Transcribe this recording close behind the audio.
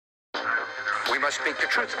We must speak the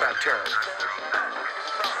truth about terror.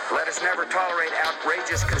 Let us never tolerate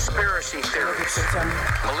outrageous conspiracy theories,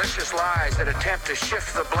 malicious lies that attempt to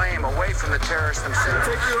shift the blame away from the terrorists themselves.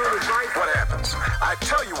 Take your own advice. What happens? I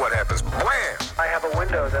tell you what happens. Blam! I have a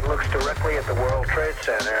window that looks directly at the World Trade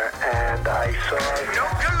Center, and I saw... No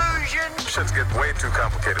collusion! Shit's getting way too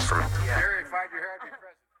complicated for me. Jerry, if I'd your hair, I'd be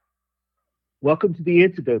president. Welcome to The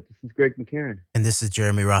Antidote. This is Greg McCarran. And this is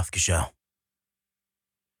Jeremy Rothke Show.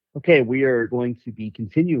 Okay, we are going to be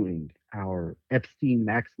continuing our Epstein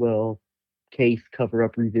Maxwell case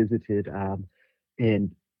cover-up revisited,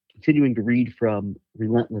 and continuing to read from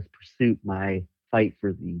Relentless Pursuit, my fight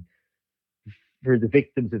for the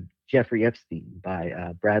victims of Jeffrey Epstein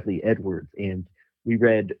by Bradley Edwards. And we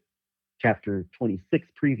read chapter 26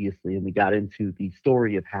 previously, and we got into the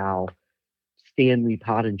story of how Stanley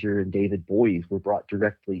Pottinger and David Boies were brought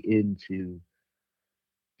directly into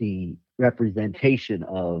the representation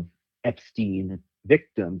of Epstein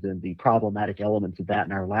victims and the problematic elements of that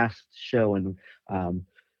in our last show, and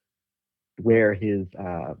where his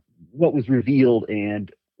what was revealed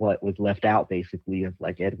and what was left out, basically, of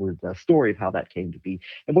like Edward's story of how that came to be.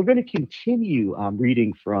 And we're going to continue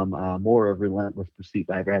reading from more of Relentless Pursuit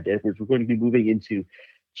by Brad Edwards. We're going to be moving into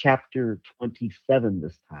chapter 27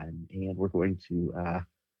 this time, and we're going to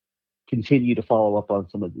continue to follow up on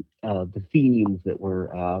some of the themes that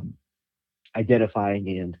we're identifying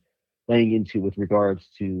and laying into with regards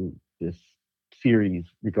to this series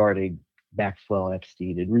regarding Maxwell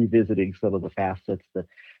Epstein, and revisiting some of the facets that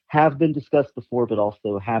have been discussed before, but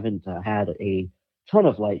also haven't had a ton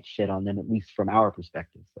of light shed on them, at least from our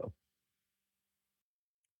perspective. So,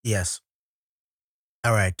 Yes.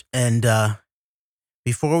 All right. And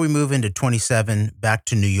before we move into 27, back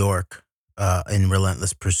to New York in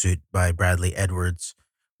Relentless Pursuit by Bradley Edwards,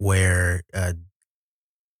 where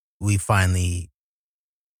we finally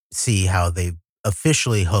see how they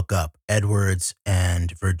officially hook up. Edwards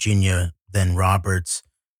and Virginia, then Roberts,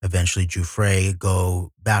 eventually Giuffre,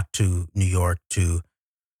 go back to New York to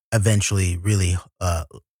eventually really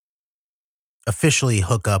officially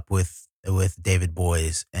hook up with David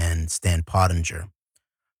Boies and Stan Pottinger.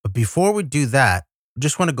 But before we do that, I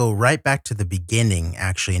just want to go right back to the beginning,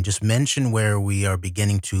 actually, and just mention where we are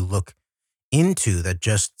beginning to look into that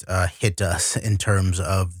just hit us in terms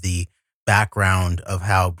of the background of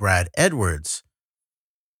how Brad Edwards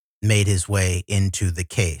made his way into the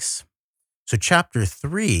case. So chapter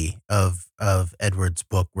 3 of Edwards'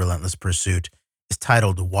 book, Relentless Pursuit, is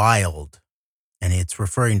titled Wild, and it's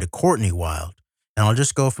referring to Courtney Wild. And I'll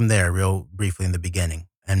just go from there real briefly in the beginning.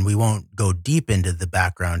 And we won't go deep into the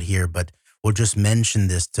background here, but we'll just mention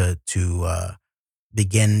this to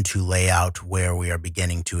begin to lay out where we are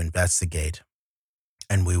beginning to investigate.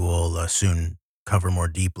 And we will soon cover more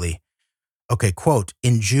deeply. Okay, quote,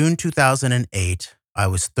 in June 2008, I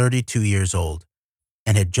was 32 years old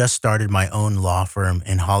and had just started my own law firm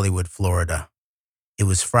in Hollywood, Florida. It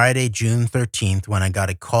was Friday, June 13th, when I got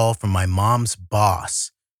a call from my mom's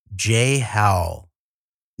boss, Jay Howell.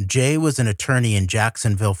 Jay was an attorney in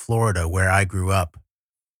Jacksonville, Florida, where I grew up.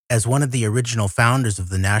 As one of the original founders of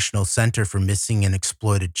the National Center for Missing and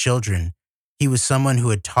Exploited Children, he was someone who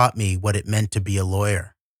had taught me what it meant to be a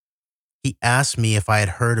lawyer. He asked me if I had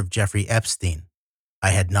heard of Jeffrey Epstein. I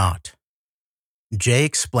had not. Jay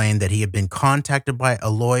explained that he had been contacted by a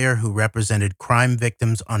lawyer who represented crime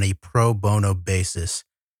victims on a pro bono basis.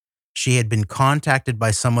 She had been contacted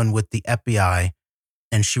by someone with the FBI,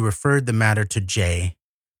 and she referred the matter to Jay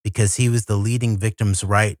because he was the leading victims'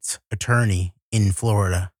 rights attorney in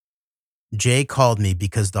Florida. Jay called me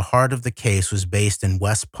because the heart of the case was based in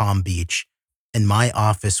West Palm Beach, and my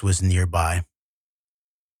office was nearby.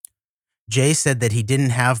 Jay said that he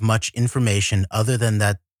didn't have much information other than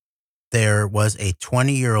that there was a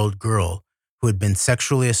 20-year-old girl who had been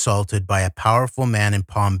sexually assaulted by a powerful man in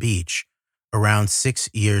Palm Beach around 6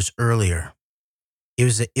 years earlier.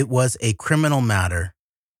 It was a criminal matter,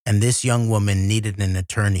 and this young woman needed an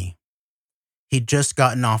attorney. He'd just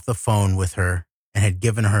gotten off the phone with her and had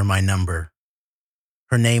given her my number.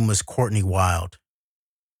 Her name was Courtney Wild.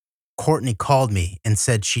 Courtney called me and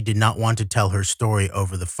said she did not want to tell her story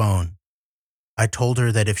over the phone. I told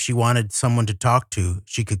her that if she wanted someone to talk to,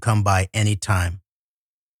 she could come by any time.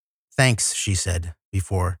 Thanks, she said,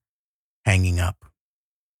 before hanging up.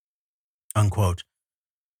 Unquote.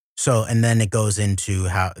 So, and then it goes into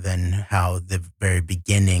how the very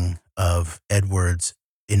beginning of Edwards'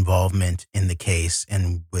 involvement in the case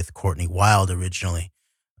and with Courtney Wild originally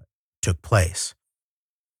took place.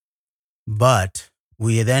 But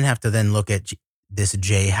we then have to then look at this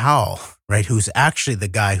Jay Howell, right, who's actually the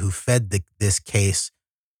guy who fed this case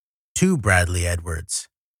to Bradley Edwards.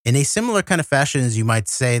 In a similar kind of fashion as you might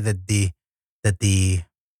say that the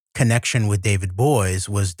connection with David Boies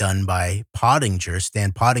was done by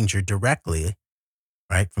Stan Pottinger directly,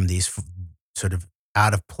 right? From these sort of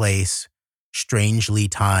out of place, strangely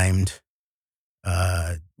timed,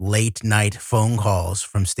 late night phone calls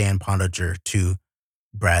from Stan Pottinger to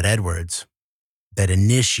Brad Edwards that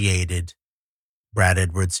initiated Brad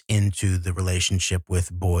Edwards into the relationship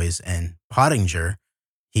with Boies and Pottinger.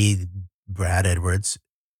 Brad Edwards,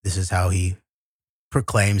 this is how he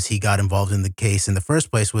proclaims he got involved in the case in the first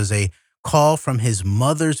place, was a call from his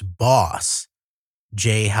mother's boss,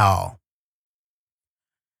 Jay Howell.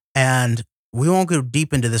 And we won't go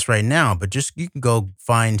deep into this right now, but just you can go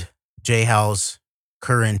find Jay Howell's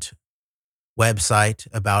current website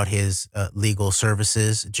about his legal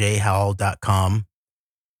services, jhowell.com.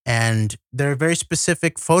 And there are very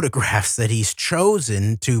specific photographs that he's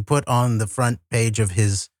chosen to put on the front page of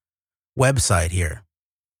his website here.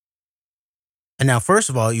 And now, first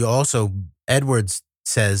of all, Edwards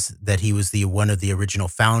says that he was one of the original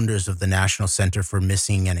founders of the National Center for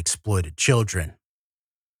Missing and Exploited Children.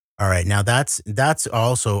 All right, now that's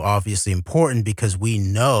also obviously important because we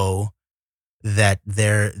know that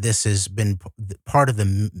this has been part of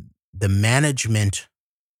the management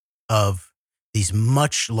of these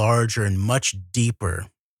much larger and much deeper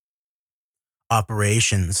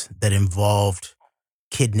operations that involved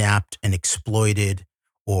kidnapped and exploited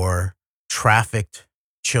or trafficked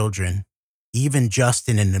children, even just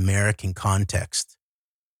in an American context,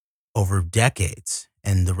 over decades,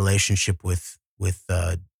 and the relationship with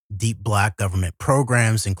deep black government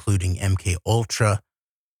programs, including MK Ultra,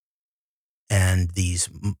 and these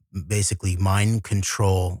basically mind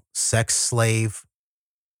control sex slave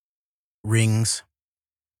rings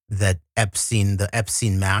that the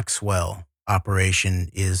Epstein Maxwell operation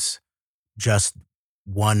is just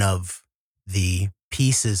one of the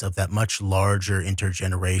pieces of that much larger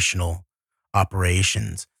intergenerational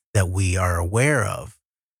operations that we are aware of,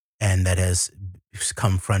 and that has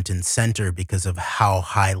come front and center because of how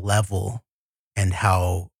high level and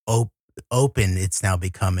how open it's now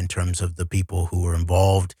become in terms of the people who are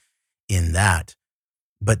involved in that.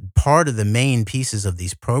 But part of the main pieces of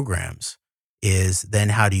these programs is then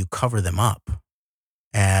how do you cover them up?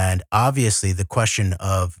 And obviously the question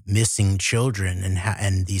of missing children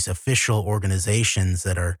and these official organizations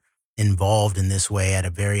that are involved in this way at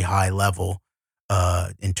a very high level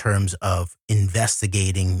in terms of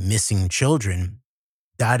investigating missing children,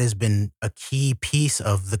 that has been a key piece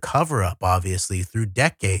of the cover up, obviously, through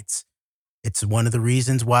decades. It's one of the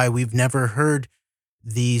reasons why we've never heard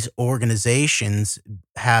these organizations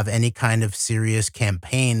have any kind of serious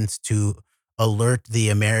campaigns to alert the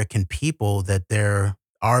American people that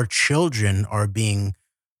our children are being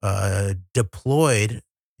deployed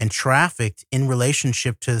and trafficked in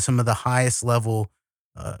relationship to some of the highest level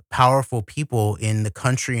powerful people in the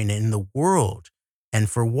country and in the world. And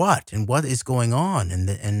for what? And what is going on?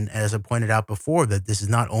 And as I pointed out before, that this is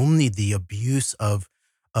not only the abuse of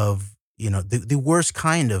the worst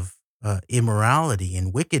kind of immorality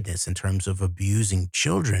and wickedness in terms of abusing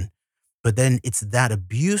children, but then it's that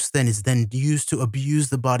abuse then is then used to abuse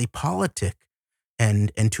the body politic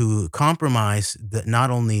and to compromise not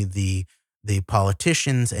only the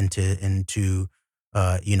politicians and to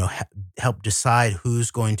help decide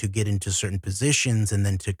who's going to get into certain positions and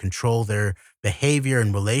then to control their behavior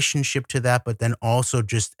in relationship to that, but then also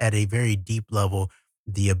just at a very deep level,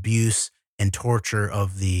 the abuse and torture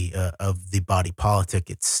of the body politic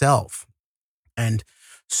itself. And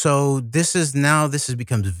so this has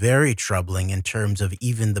becomes very troubling in terms of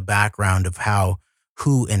even the background of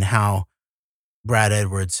who and how Brad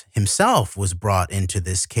Edwards himself was brought into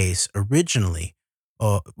this case originally,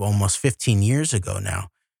 almost 15 years ago now.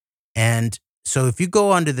 And so if you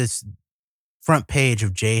go onto this front page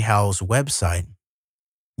of Jay Howell's website,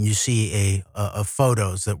 you see a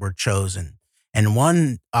photos that were chosen. And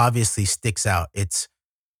one obviously sticks out. It's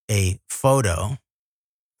a photo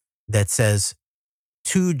that says,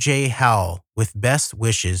 "To Jay Howell, with best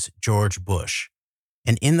wishes, George Bush."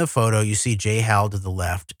 And in the photo, you see Jay Howell to the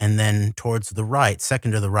left, and then towards the right,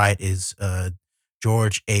 second to the right, is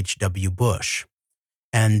George H.W. Bush.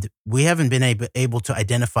 And we haven't been able to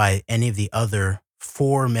identify any of the other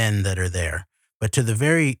four men that are there. But to the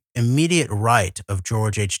very immediate right of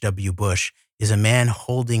George H.W. Bush is a man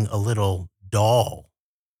holding a little doll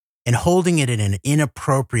and holding it in an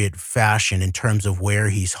inappropriate fashion in terms of where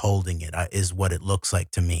he's holding it, is what it looks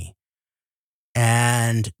like to me.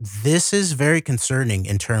 And this is very concerning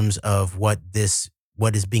in terms of what is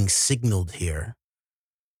being signaled here.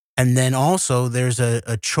 And then also there's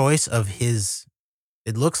a choice of his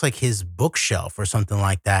it looks like his bookshelf or something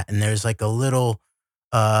like that, and there's like a little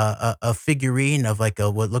a figurine of like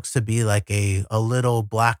a what looks to be like a little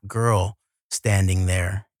black girl standing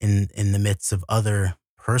there in the midst of other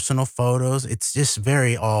personal photos. It's just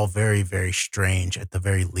very very strange at the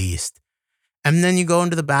very least. And then you go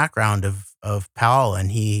into the background of Powell,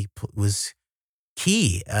 and was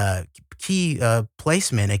key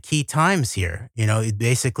placement at key times here. You know, it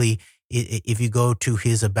basically, if you go to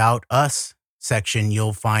his About Us section,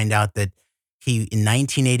 you'll find out that in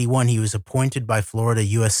 1981, he was appointed by Florida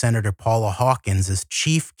U.S. Senator Paula Hawkins as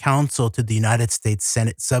chief counsel to the United States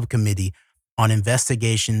Senate Subcommittee on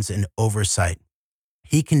Investigations and Oversight.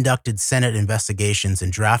 He conducted Senate investigations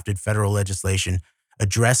and drafted federal legislation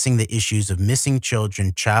addressing the issues of missing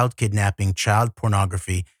children, child kidnapping, child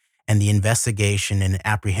pornography, and the investigation and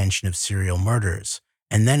apprehension of serial murderers.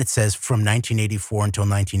 And then it says from 1984 until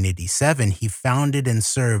 1987, he founded and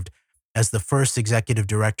served as the first executive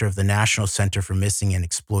director of the National Center for Missing and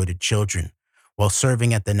Exploited Children. While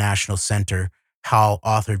serving at the National Center, Howell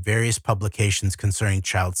authored various publications concerning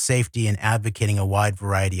child safety and advocating a wide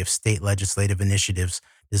variety of state legislative initiatives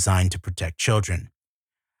designed to protect children.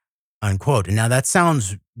 Unquote. And now that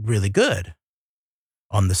sounds really good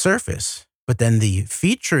on the surface. But then the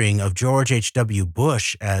featuring of George H.W.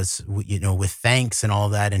 Bush as, you know, with thanks and all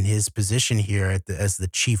that, and his position here as the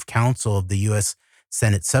chief counsel of the U.S.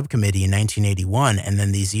 Senate Subcommittee in 1981, and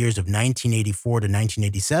then these years of 1984 to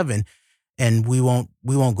 1987, and we won't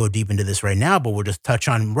go deep into this right now, but we'll just touch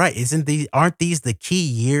on, right, aren't these the key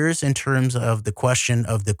years in terms of the question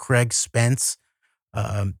of the Craig Spence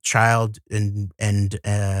child and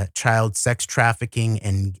child sex trafficking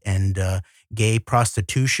and gay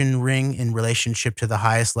prostitution ring in relationship to the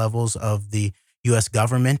highest levels of the U.S.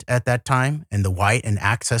 government at that time, and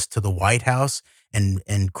access to the White House,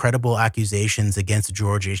 and credible accusations against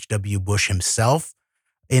George H.W. Bush himself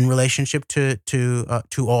in relationship to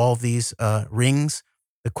all of these rings.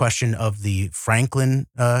 The question of the Franklin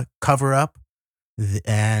cover up,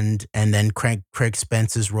 and then Craig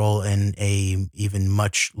Spence's role in a even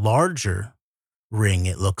much larger ring,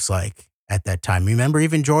 it looks like, at that time. Remember,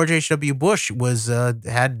 even George H.W. Bush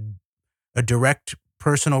had a direct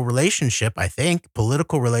personal relationship, I think,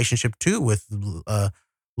 political relationship too, with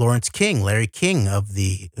Lawrence King, Larry King at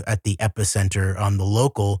the epicenter on the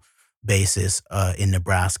local basis in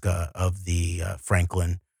Nebraska of the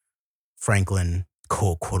Franklin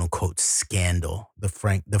quote unquote scandal, the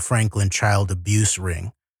Franklin child abuse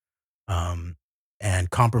ring, and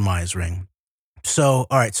compromise ring. So,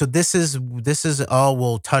 all right. So this is all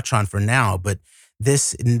we'll touch on for now, but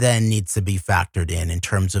this then needs to be factored in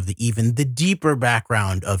terms of even the deeper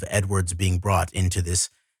background of Edwards being brought into this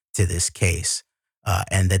case,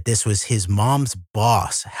 and that this was his mom's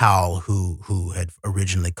boss, Hal, who had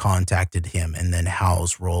originally contacted him, and then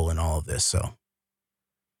Hal's role in all of this. So,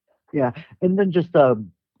 yeah, and then just a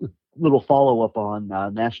little follow up on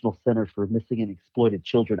National Center for Missing and Exploited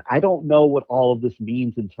Children. I don't know what all of this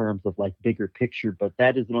means in terms of like bigger picture, but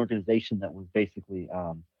that is an organization that was basically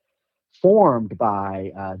formed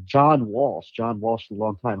by John Walsh. John Walsh, the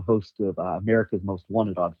longtime host of America's Most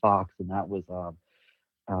Wanted on Fox, and that was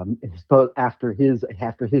after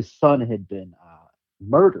his son had been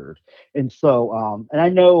murdered. And so, and I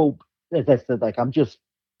know, as I said, like I'm just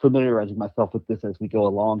familiarizing myself with this as we go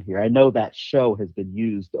along here. I know that show has been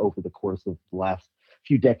used over the course of the last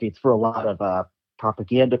few decades for a lot of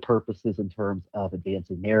propaganda purposes in terms of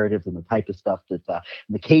advancing narratives and the type of stuff that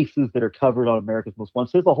the cases that are covered on America's Most Wanted.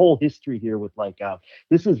 So there's a whole history here with like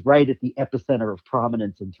this is right at the epicenter of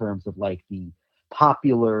prominence in terms of like the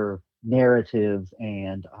popular narratives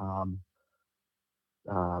and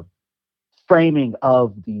framing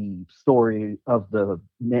of the story of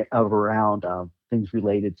around things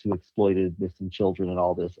related to exploited missing children and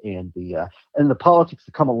all this, and the politics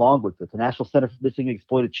that come along with it. The National Center for Missing and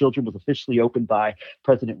Exploited Children was officially opened by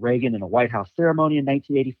President Reagan in a White House ceremony in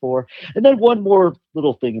 1984. And then one more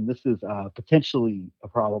little thing, and this is potentially a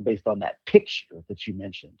problem based on that picture that you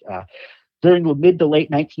mentioned. During the mid to late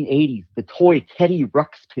 1980s, the toy Teddy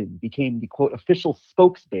Ruxpin became the quote official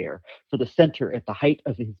spokesbearer for the center at the height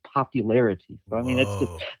of his popularity. So I mean, that's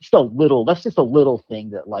just a little thing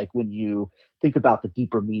that, like, when you think about the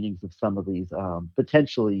deeper meanings of some of these,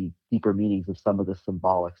 potentially deeper meanings of some of the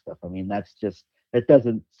symbolic stuff. I mean, it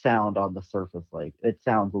doesn't sound on the surface like it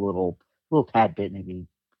sounds a little tad bit maybe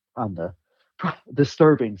on the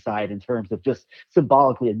disturbing side in terms of just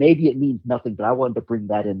symbolically, and maybe it means nothing, but I wanted to bring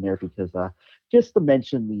that in there because just to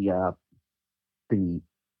mention the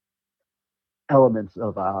elements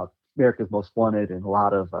of America's Most Wanted, and a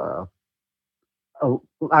lot of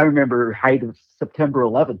I remember height of September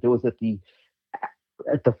 11th. It was at the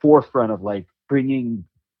at the forefront of like bringing,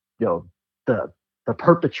 the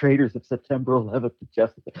perpetrators of September 11th to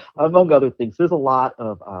justice, among other things. There's a lot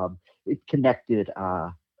of connected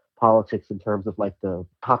politics in terms of like the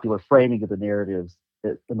popular framing of the narratives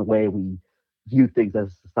and the way we view things as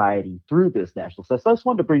a society through this national stuff. So I just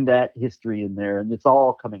wanted to bring that history in there, and it's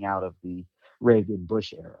all coming out of the Reagan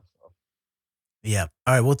Bush era. So. Yeah.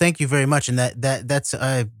 All right. Well, thank you very much. And that's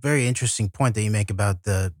a very interesting point that you make about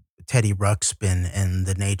the Teddy Ruxpin and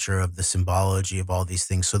the nature of the symbology of all these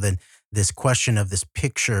things. So then this question of this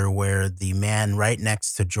picture where the man right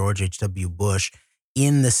next to George H.W. Bush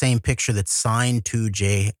in the same picture that's signed to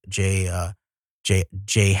J.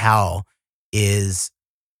 Howell is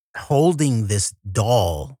holding this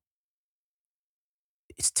doll.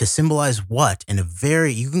 It's to symbolize what? In a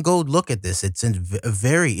very, you can go look at this. It's a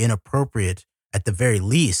very inappropriate, at the very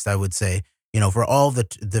least, I would say, for all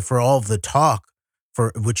for all of the talk,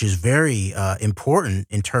 for which is very important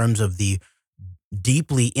in terms of the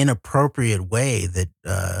deeply inappropriate way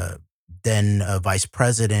that then Vice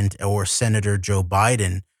President or Senator Joe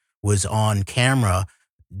Biden was on camera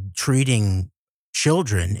treating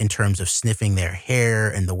children in terms of sniffing their hair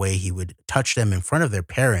and the way he would touch them in front of their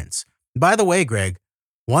parents. By the way, Greg,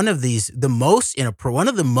 one of the most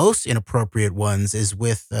inappropriate ones is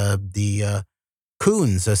with the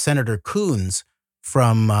Coons, Senator Coons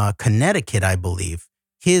from Connecticut, I believe.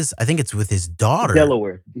 I think it's with his daughter.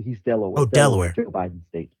 Delaware. He's Delaware. Oh, Delaware. Joe Biden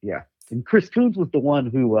state. Yeah. And Chris Coons was the one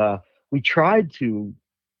who we tried to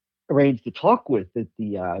arrange to talk with at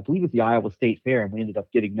the, I believe it was the Iowa State Fair, and we ended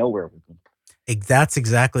up getting nowhere with him. That's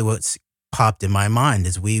exactly what's popped in my mind,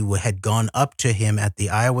 is we had gone up to him at the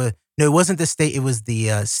Iowa. No, it wasn't the state. It was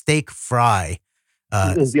the steak fry.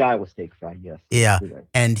 It was the Iowa steak fry, yes. Yeah,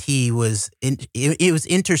 and it was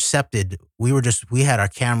intercepted. We had our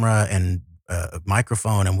camera and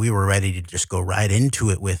microphone, and we were ready to just go right into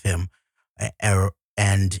it with him.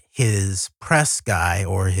 And his press guy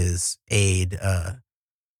or his aide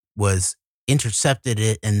was intercepted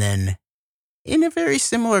it, and then in a very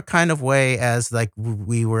similar kind of way as like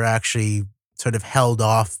we were actually sort of held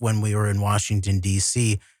off when we were in Washington,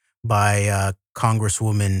 D.C. by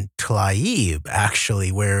Congresswoman Tlaib,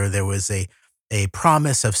 actually, where there was a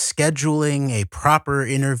promise of scheduling a proper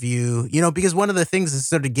interview, because one of the things is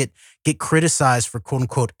sort of get criticized for quote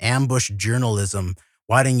unquote ambush journalism.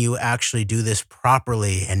 Why didn't you actually do this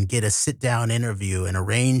properly and get a sit down interview and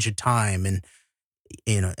arrange a time? And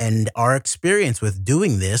and our experience with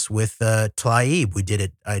doing this with Tlaib, we did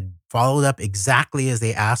it. I followed up exactly as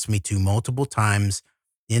they asked me to multiple times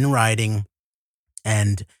in writing,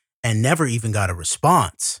 and never even got a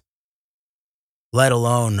response. Let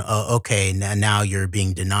alone, okay, now you're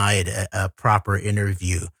being denied a proper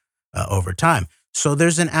interview over time. So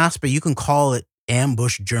there's an aspect, you can call it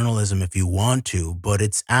ambush journalism if you want to, but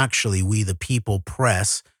it's actually we the people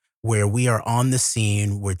press, where we are on the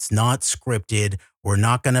scene, where it's not scripted. We're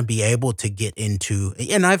not going to be able to get into,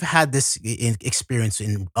 and I've had this experience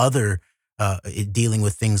in other dealing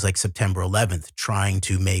with things like September 11th, trying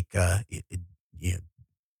to make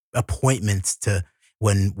appointments to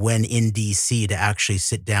when in DC to actually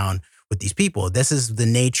sit down with these people. This is the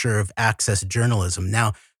nature of access journalism.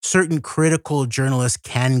 Now, certain critical journalists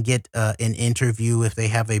can get an interview if they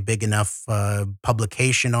have a big enough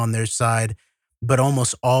publication on their side, but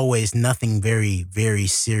almost always nothing very, very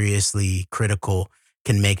seriously critical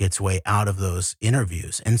can make its way out of those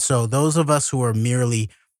interviews. And so those of us who are merely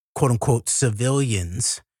quote unquote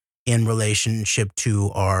civilians in relationship to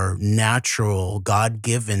our natural,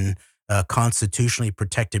 God-given, constitutionally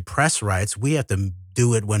protected press rights, we have to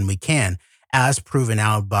do it when we can, as proven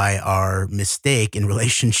out by our mistake in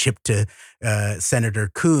relationship to Senator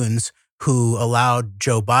Coons, who allowed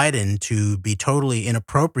Joe Biden to be totally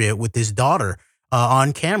inappropriate with his daughter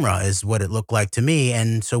on camera, is what it looked like to me.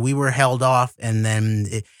 And so we were held off, and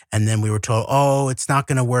then we were told, "Oh, it's not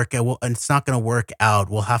going to work. It's not going to work out.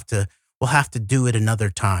 We'll have to do it another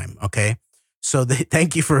time." Okay. So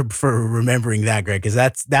thank you for remembering that, Greg, because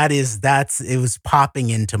it was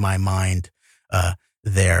popping into my mind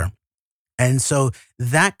there. And so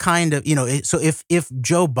that kind of, so if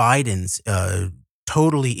Joe Biden's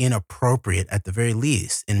totally inappropriate at the very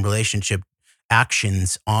least in relationship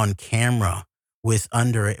actions on camera with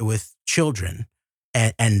children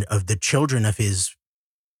and of the children of his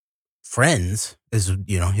friends,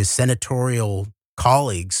 his senatorial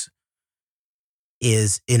colleagues,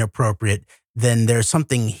 is inappropriate, then there's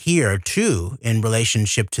something here too in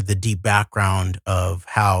relationship to the deep background of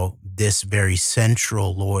how this very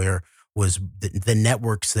central lawyer was the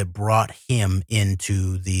networks that brought him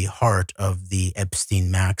into the heart of the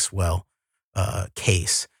Epstein Maxwell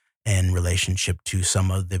case. in relationship to some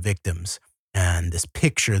of the victims. And this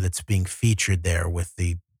picture that's being featured there with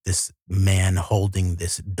this man holding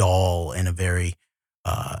this doll in a very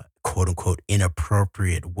quote unquote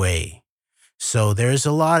inappropriate way. So there's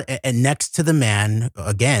a lot, and next to the man,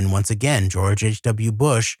 again, once again, George H.W.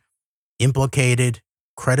 Bush, implicated,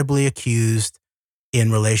 credibly accused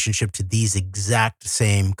in relationship to these exact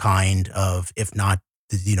same kind of, if not,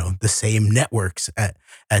 the same networks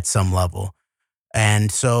at some level.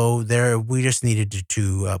 And so there, we just needed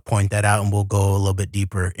to point that out, and we'll go a little bit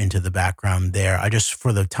deeper into the background there. I just,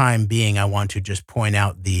 for the time being, I want to just point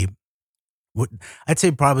out what I'd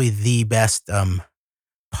say probably the best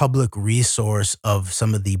public resource of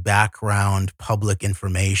some of the background public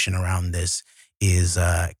information around this is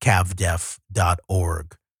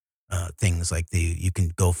cavdef.org. Things like you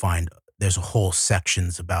can go find, there's a whole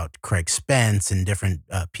sections about Craig Spence and different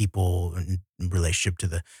people in relationship to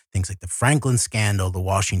the things like the Franklin scandal, the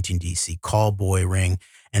Washington, D.C. call boy ring,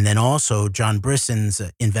 and then also John Brisson's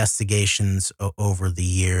investigations over the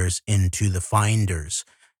years into the finders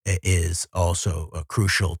is also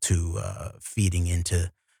crucial to feeding into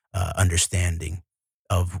understanding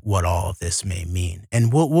of what all of this may mean.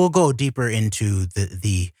 And we'll go deeper into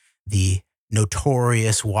the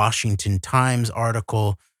notorious Washington Times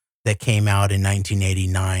article that came out in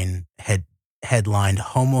 1989, headlined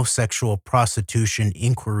 "Homosexual Prostitution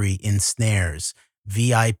Inquiry Ensnares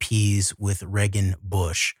VIPs with Reagan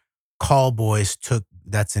Bush. Call boys took,"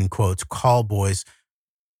 that's in quotes, "call boys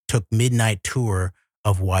took midnight tour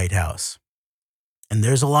of White House." And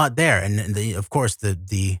there's a lot there. And of course,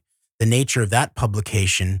 the nature of that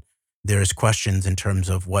publication, there's questions in terms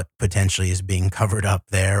of what potentially is being covered up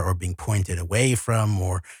there or being pointed away from,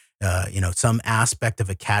 or some aspect of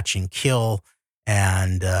a catch and kill.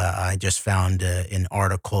 And I just found an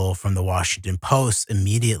article from the Washington Post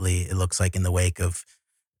immediately, it looks like in the wake of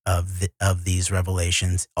these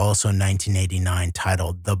revelations, also 1989,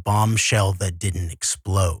 titled "The Bombshell That Didn't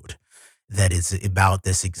Explode," that is about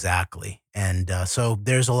this exactly. And so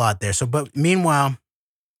there's a lot there. So, but meanwhile,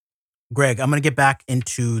 Greg, I'm going to get back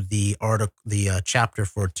into the article, the chapter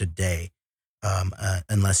for today,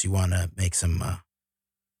 unless you want to make some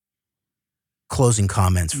closing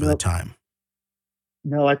comments for the time.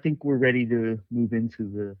 No, I think we're ready to move into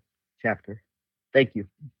the chapter. Thank you.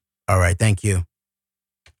 All right, thank you.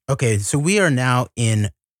 Okay, so we are now in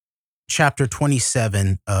chapter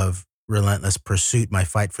 27 of Relentless Pursuit, My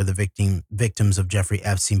Fight for the Victims of Jeffrey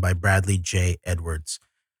Epstein by Bradley J. Edwards.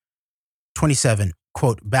 27,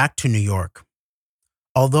 quote, "Back to New York.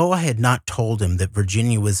 Although I had not told him that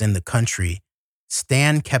Virginia was in the country,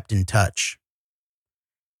 Stan kept in touch."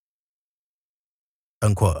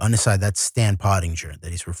 Unquote. On the side, that's Stan Pottinger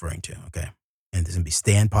that he's referring to, okay? And there's going to be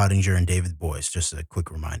Stan Pottinger and David Boies, just a quick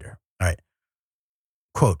reminder. All right.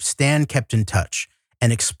 Quote, "Stan kept in touch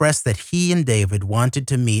and expressed that he and David wanted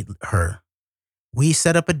to meet her. We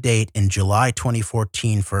set up a date in July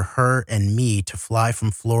 2014 for her and me to fly from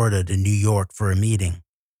Florida to New York for a meeting.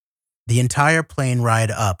 The entire plane ride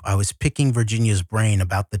up, I was picking Virginia's brain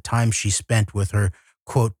about the time she spent with her,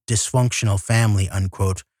 quote, dysfunctional family,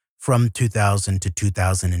 unquote, from 2000 to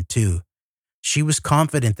 2002. She was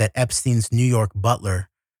confident that Epstein's New York butler,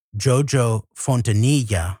 Jojo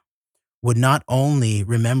Fontanilla, would not only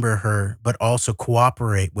remember her, but also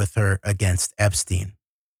cooperate with her against Epstein.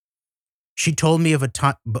 She told me of a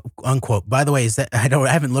time," unquote. By the way, I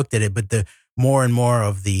haven't looked at it, but the more and more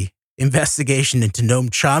of the investigation into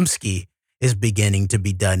Noam Chomsky is beginning to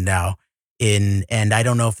be done now. And I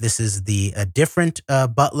don't know if this is a different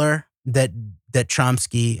butler that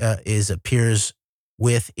Chomsky appears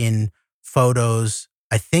with in photos,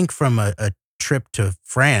 I think from a trip to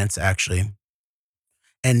France, actually.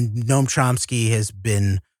 And Noam Chomsky has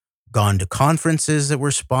gone to conferences that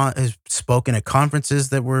were has spoken at conferences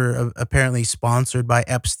that were apparently sponsored by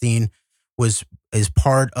Epstein, is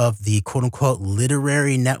part of the quote unquote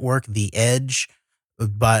literary network, The Edge,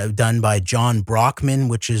 done by John Brockman,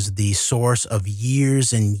 which is the source of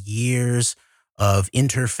years and years of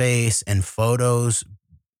interface and photos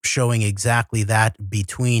showing exactly that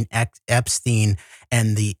between Epstein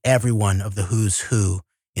and everyone of the who's who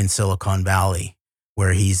in Silicon Valley,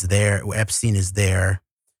 where he's there, Epstein is there,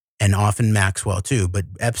 and often Maxwell too, but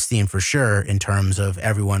Epstein for sure, in terms of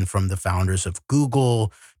everyone from the founders of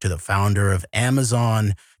Google to the founder of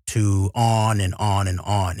Amazon to on and on and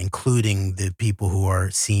on, including the people who are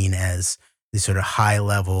seen as the sort of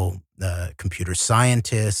high-level computer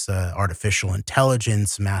scientists, artificial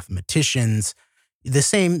intelligence, mathematicians, the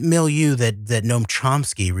same milieu that Noam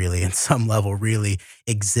Chomsky really, in some level, really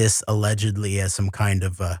exists allegedly as some kind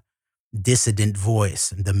of dissident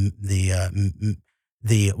voice.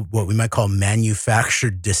 what we might call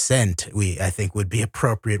manufactured dissent, I think would be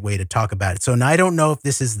appropriate way to talk about it. So now I don't know if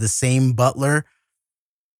this is the same Butler,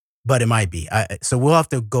 but it might be. So we'll have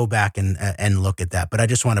to go back and look at that. But I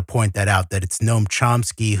just want to point that out, that it's Noam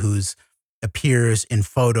Chomsky who's appears in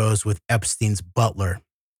photos with Epstein's butler.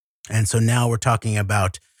 And so now we're talking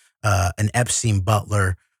about an Epstein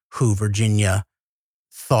butler who Virginia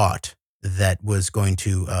thought that was going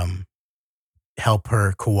to help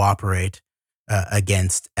her cooperate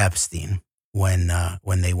against Epstein when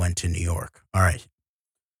they went to New York. All right.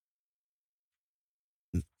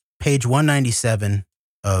 Page 197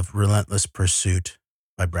 of Relentless Pursuit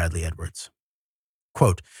by Bradley Edwards.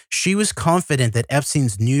 Quote, she was confident that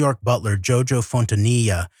Epstein's New York butler, Jojo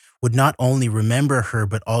Fontanilla, would not only remember her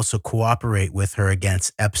but also cooperate with her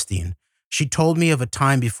against Epstein. She told me of a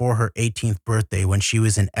time before her 18th birthday when she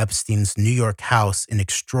was in Epstein's New York house in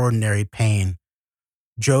extraordinary pain.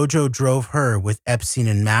 Jojo drove her with Epstein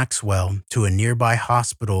and Maxwell to a nearby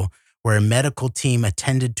hospital where a medical team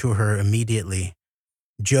attended to her immediately.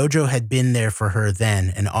 Jojo had been there for her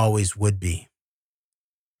then and always would be.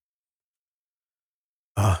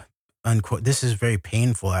 Unquote. This is very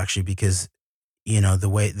painful, actually, because the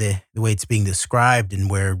way it's being described and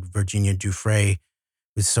where Virginia Giuffre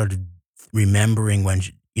was sort of remembering when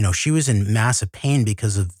she was in massive pain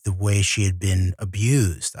because of the way she had been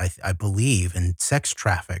abused, I believe, and sex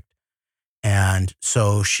trafficked. And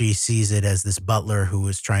so she sees it as this butler who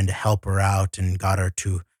was trying to help her out and got her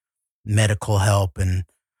to medical help.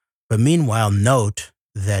 But meanwhile, note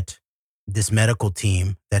that this medical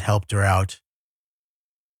team that helped her out,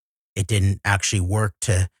 it didn't actually work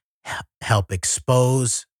to help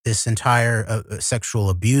expose this entire sexual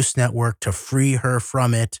abuse network, to free her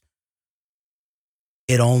from it.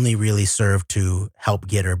 It only really served to help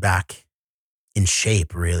get her back in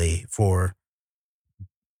shape, really, for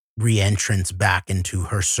re-entrance back into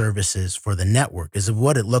her services for the network, is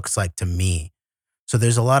what it looks like to me. So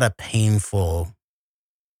there's a lot of painful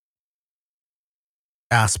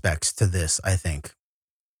aspects to this, I think.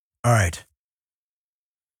 All right.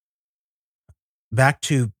 Back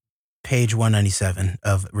to page 197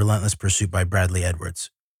 of Relentless Pursuit by Bradley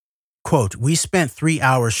Edwards. Quote, we spent 3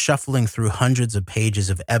 hours shuffling through hundreds of pages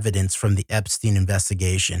of evidence from the Epstein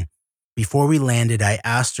investigation. Before we landed, I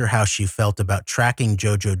asked her how she felt about tracking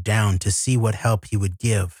Jojo down to see what help he would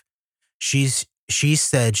give. She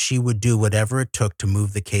said she would do whatever it took to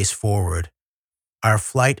move the case forward. Our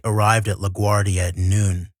flight arrived at LaGuardia at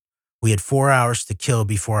noon. We had 4 hours to kill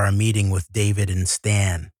before our meeting with David and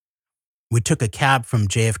Stan. We took a cab from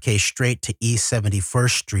JFK straight to East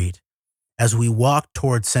 71st Street. As we walked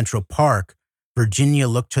towards Central Park, Virginia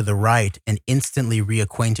looked to the right and instantly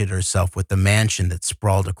reacquainted herself with the mansion that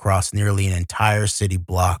sprawled across nearly an entire city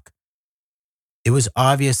block. It was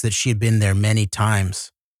obvious that she had been there many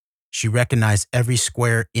times. She recognized every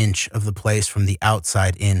square inch of the place from the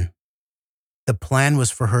outside in. The plan was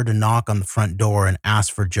for her to knock on the front door and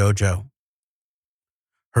ask for Jojo.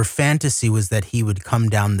 Her fantasy was that he would come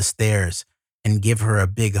down the stairs and give her a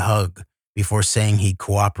big hug before saying he'd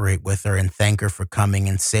cooperate with her and thank her for coming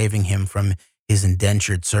and saving him from his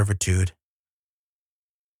indentured servitude.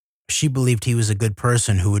 She believed he was a good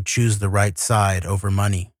person who would choose the right side over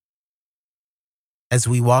money. As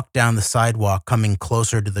we walked down the sidewalk coming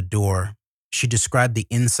closer to the door, she described the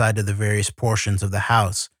inside of the various portions of the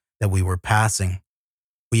house that we were passing.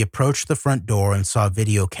 We approached the front door and saw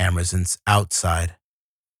video cameras outside.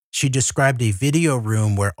 She described a video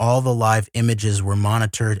room where all the live images were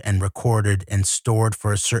monitored and recorded and stored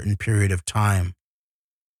for a certain period of time.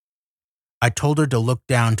 I told her to look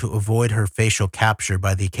down to avoid her facial capture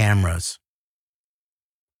by the cameras.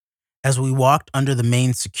 As we walked under the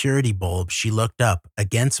main security bulb, she looked up,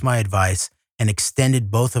 against my advice, and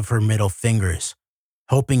extended both of her middle fingers,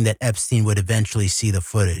 hoping that Epstein would eventually see the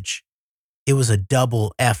footage. It was a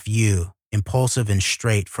double F-U, impulsive and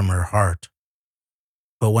straight from her heart.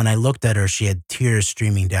 But when I looked at her, she had tears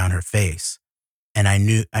streaming down her face, and I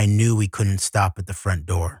knew we couldn't stop at the front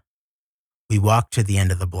door. We walked to the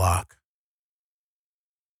end of the block.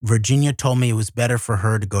 Virginia told me it was better for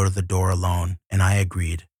her to go to the door alone, and I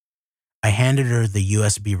agreed. I handed her the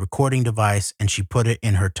USB recording device, and she put it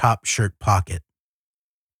in her top shirt pocket.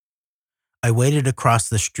 I waited across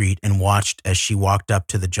the street and watched as she walked up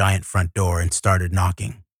to the giant front door and started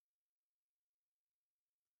knocking.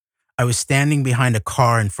 I was standing behind a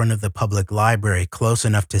car in front of the public library, close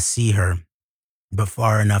enough to see her, but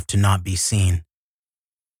far enough to not be seen.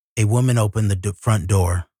 A woman opened the front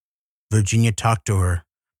door. Virginia talked to her,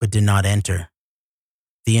 but did not enter.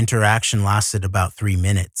 The interaction lasted about 3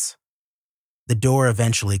 minutes. The door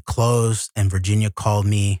eventually closed, and Virginia called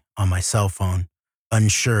me on my cell phone,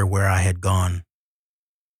 unsure where I had gone.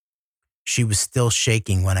 She was still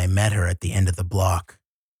shaking when I met her at the end of the block.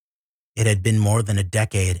 It had been more than a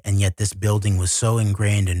decade, and yet this building was so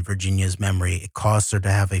ingrained in Virginia's memory, it caused her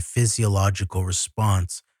to have a physiological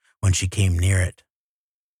response when she came near it.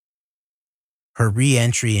 Her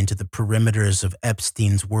re-entry into the perimeters of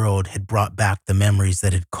Epstein's world had brought back the memories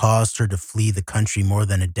that had caused her to flee the country more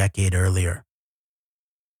than a decade earlier.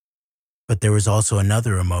 But there was also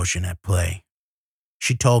another emotion at play.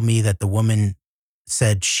 She told me that the woman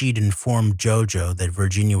said she'd informed Jojo that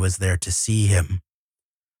Virginia was there to see him.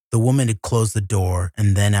 The woman had closed the door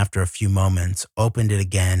and then, after a few moments, opened it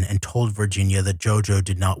again and told Virginia that Jojo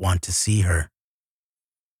did not want to see her.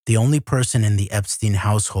 The only person in the Epstein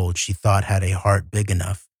household she thought had a heart big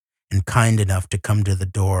enough and kind enough to come to the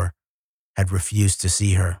door had refused to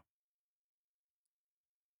see her.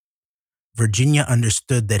 Virginia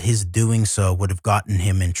understood that his doing so would have gotten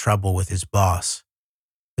him in trouble with his boss.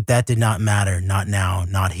 But that did not matter, not now,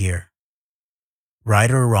 not here. Right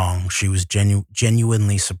or wrong, she was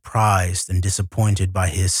genuinely surprised and disappointed by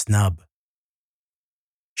his snub.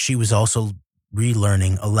 She was also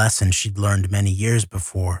relearning a lesson she'd learned many years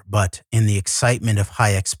before, but in the excitement of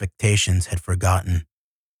high expectations had forgotten.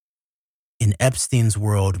 In Epstein's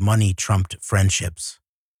world, money trumped friendships.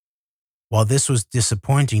 While this was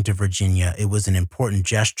disappointing to Virginia, it was an important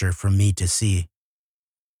gesture for me to see.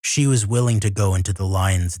 She was willing to go into the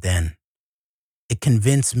lion's den. It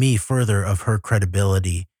convinced me further of her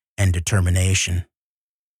credibility and determination.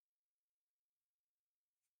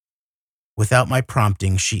 Without my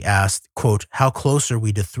prompting, she asked, quote, "How close are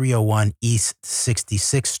we to 301 East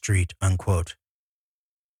 66th Street, unquote.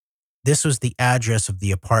 This was the address of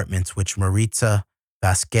the apartments which Maritza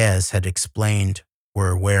Vasquez had explained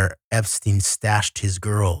were where Epstein stashed his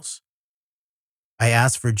girls. I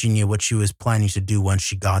asked Virginia what she was planning to do once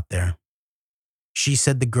she got there. She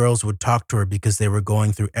said the girls would talk to her because they were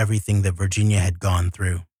going through everything that Virginia had gone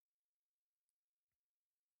through.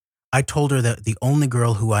 I told her that the only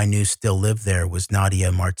girl who I knew still lived there was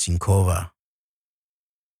Nadia Martinkova.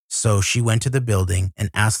 So she went to the building and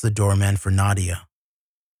asked the doorman for Nadia.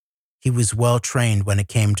 He was well trained when it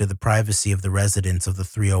came to the privacy of the residents of the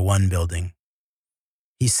 301 building.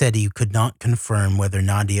 He said he could not confirm whether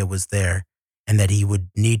Nadia was there and that he would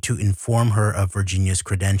need to inform her of Virginia's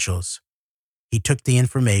credentials. He took the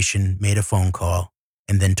information, made a phone call,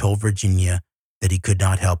 and then told Virginia that he could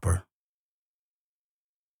not help her.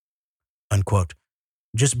 Unquote.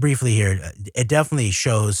 Just briefly here, it definitely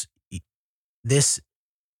shows,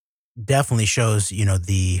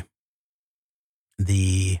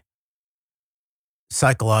 the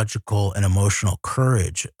psychological and emotional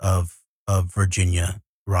courage of Virginia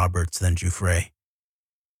Roberts than Giuffre.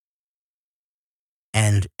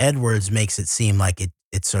 And Edwards makes it seem like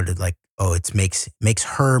it's sort of like, oh, it makes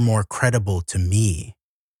her more credible to me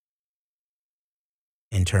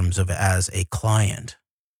in terms of as a client.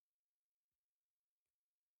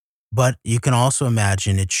 But you can also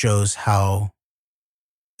imagine it shows how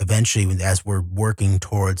eventually, as we're working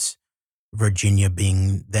towards Virginia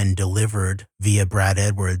being then delivered via Brad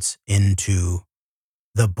Edwards into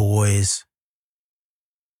the boys'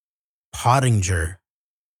 Pottinger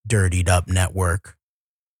dirtied up network,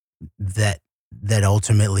 that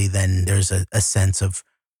ultimately then there's a sense of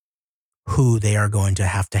who they are going to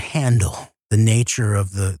have to handle, the nature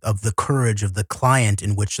of the courage of the client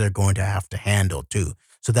in which they're going to have to handle too.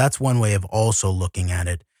 So that's one way of also looking at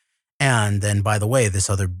it. And then, by the way, this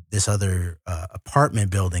other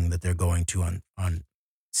apartment building that they're going to on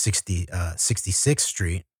 66th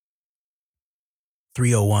Street,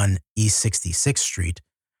 301 East 66th Street,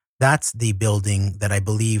 that's the building that I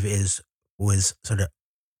believe was sort of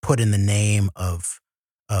put in the name of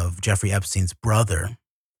Jeffrey Epstein's brother.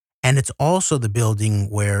 And it's also the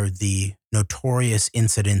building where the notorious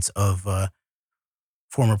incidents of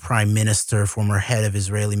former prime minister, former head of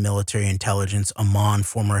Israeli military intelligence, Amon,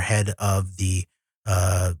 former head of the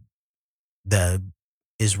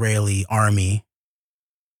Israeli army,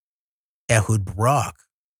 Ehud Barak,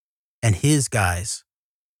 and his guys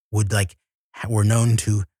were known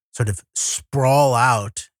to sort of sprawl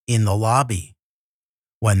out in the lobby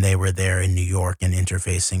when they were there in New York and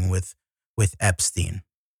interfacing with Epstein.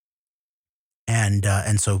 And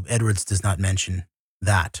so Edwards does not mention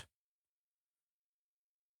that.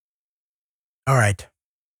 All right.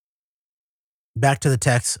 Back to the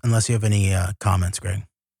text, unless you have any comments, Greg.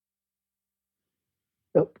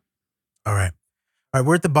 Nope. All right.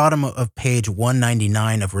 We're at the bottom of page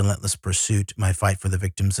 199 of Relentless Pursuit, My Fight for the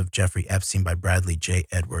Victims of Jeffrey Epstein by Bradley J.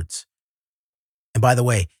 Edwards. And by the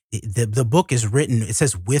way, the book is written, it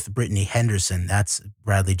says with Brittany Henderson. That's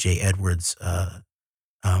Bradley J. Edwards'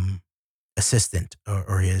 assistant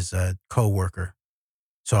or his co-worker.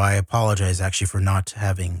 So I apologize actually for not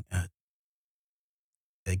having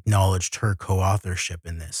acknowledged her co-authorship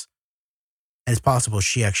in this. And it's possible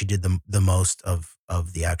she actually did the most of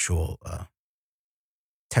the actual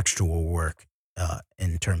textual work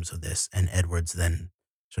in terms of this, and Edwards then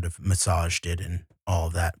sort of massaged it, and all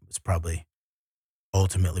of that was probably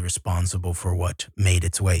ultimately responsible for what made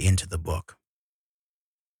its way into the book.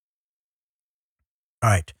 All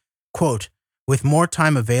right. Quote, with more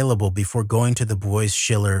time available before going to the boys'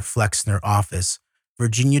 Schiller Flexner office,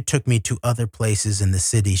 Virginia took me to other places in the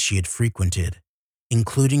city she had frequented,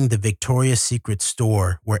 including the Victoria's Secret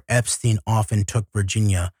store where Epstein often took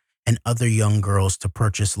Virginia and other young girls to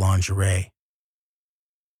purchase lingerie.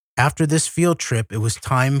 After this field trip, it was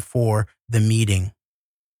time for the meeting.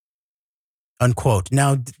 Unquote.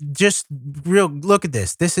 Now, just look at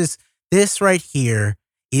this. This right here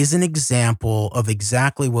is an example of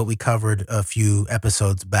exactly what we covered a few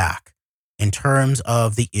episodes back in terms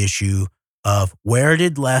of the issue of where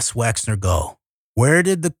did Les Wexner go? Where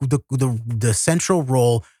did the central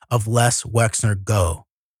role of Les Wexner go?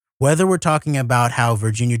 Whether we're talking about how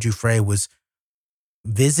Virginia Giuffre was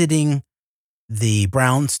visiting the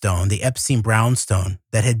brownstone, the Epstein brownstone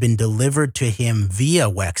that had been delivered to him via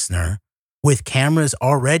Wexner with cameras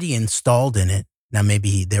already installed in it. Now,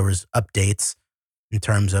 maybe there was updates in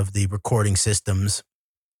terms of the recording systems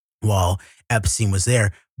while Epstein was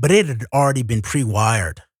there, but it had already been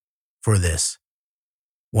pre-wired for this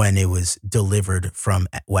when it was delivered from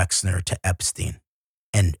Wexner to Epstein.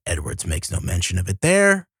 And Edwards makes no mention of it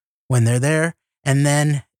there when they're there. And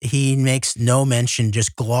then he makes no mention,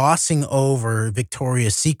 just glossing over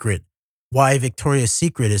Victoria's Secret, why Victoria's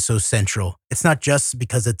Secret is so central. It's not just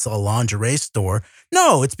because it's a lingerie store.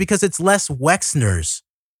 No, it's because it's Les Wexner's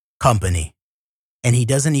company. And he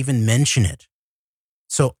doesn't even mention it.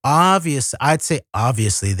 So I'd say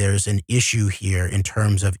obviously there's an issue here in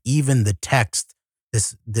terms of even the text.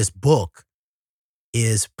 This book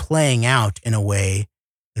is playing out in a way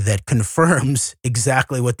that confirms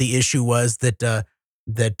exactly what the issue was that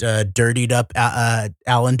dirtied up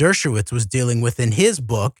Alan Dershowitz was dealing with in his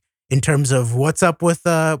book in terms of what's up with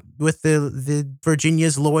the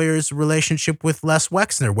Virginia's lawyer's relationship with Les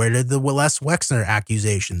Wexner. Where did the Les Wexner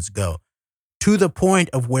accusations go? To the point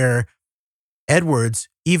of where Edwards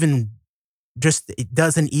even just it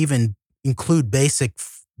doesn't even include basic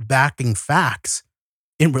backing facts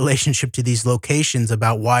in relationship to these locations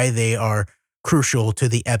about why they are crucial to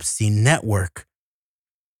the Epstein network.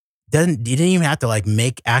 You didn't even have to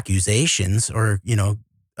make accusations or,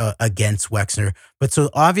 against Wexner. But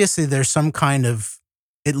so obviously there's some kind of,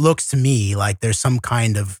 it looks to me like there's some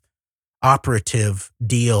kind of operative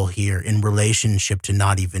deal here in relationship to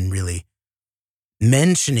not even really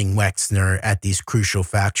mentioning Wexner at these crucial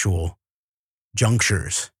factual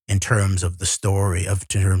junctures in terms of the story, in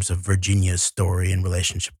terms of Virginia's story in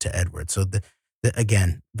relationship to Edward. So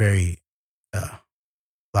again, very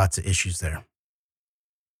lots of issues there.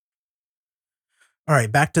 All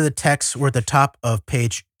right, back to the text. We're at the top of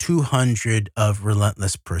page 200 of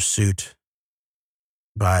Relentless Pursuit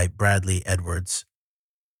by Bradley Edwards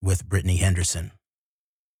with Brittany Henderson.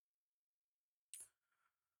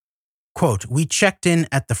 Quote, we checked in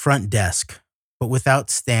at the front desk, but without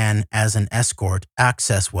Stan as an escort,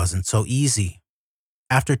 access wasn't so easy.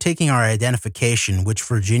 After taking our identification, which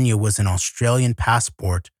Virginia was an Australian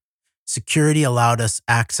passport, security allowed us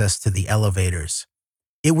access to the elevators.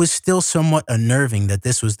 It was still somewhat unnerving that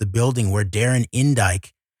this was the building where Darren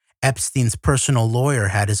Indike, Epstein's personal lawyer,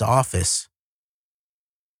 had his office.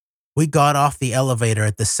 We got off the elevator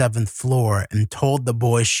at the 7th floor and told the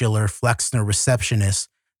boy Schiller Flexner receptionist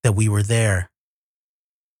that we were there.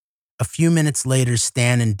 A few minutes later,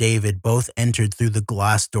 Stan and David both entered through the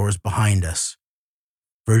glass doors behind us.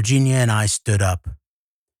 Virginia and I stood up.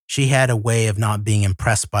 She had a way of not being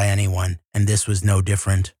impressed by anyone, and this was no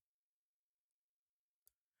different.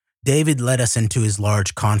 David led us into his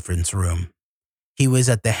large conference room. He was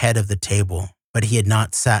at the head of the table, but he had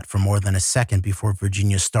not sat for more than a second before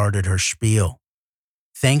Virginia started her spiel,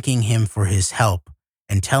 thanking him for his help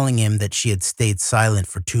and telling him that she had stayed silent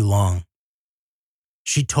for too long.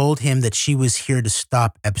 She told him that she was here to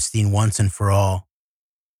stop Epstein once and for all.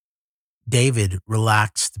 David,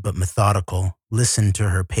 relaxed but methodical, listened to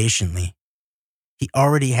her patiently. He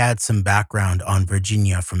already had some background on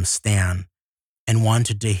Virginia from Stan and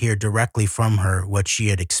wanted to hear directly from her what she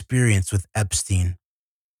had experienced with Epstein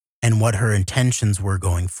and what her intentions were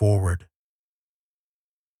going forward.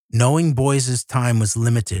 Knowing Boyce's time was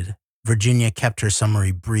limited, Virginia kept her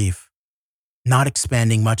summary brief. not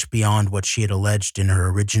expanding much beyond what she had alleged in her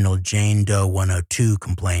original Jane Doe 102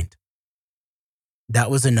 complaint.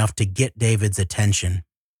 That was enough to get David's attention.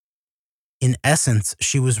 In essence,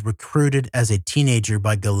 she was recruited as a teenager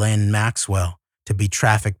by Ghislaine Maxwell to be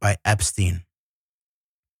trafficked by Epstein.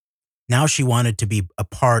 Now she wanted to be a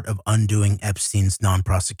part of undoing Epstein's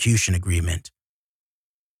non-prosecution agreement.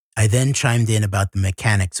 I then chimed in about the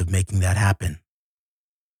mechanics of making that happen.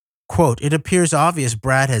 Quote, "It appears obvious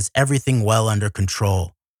Brad has everything well under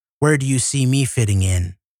control. Where do you see me fitting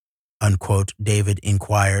in?" Unquote, David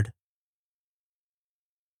inquired.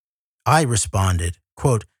 I responded,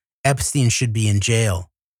 quote, "Epstein should be in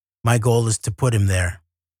jail. My goal is to put him there.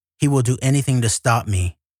 He will do anything to stop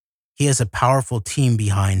me. He has a powerful team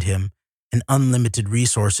behind him and unlimited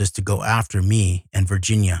resources to go after me and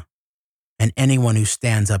Virginia and anyone who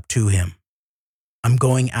stands up to him. I'm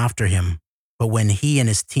going after him, but when he and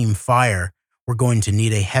his team fire, we're going to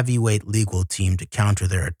need a heavyweight legal team to counter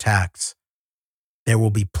their attacks. There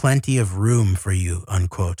will be plenty of room for you,"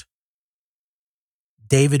 unquote.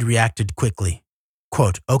 David reacted quickly,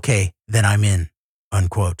 quote, "Okay, then I'm in,"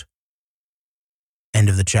 unquote. End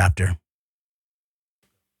of the chapter.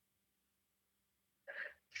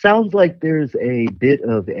 Sounds like there's a bit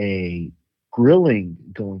of a grilling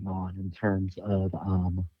going on in terms of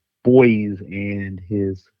Boys and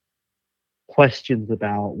his questions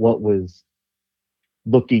about what was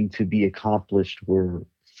looking to be accomplished were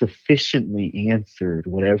sufficiently answered,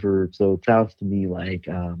 whatever. So it sounds to me like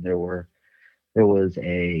there was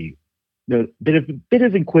a bit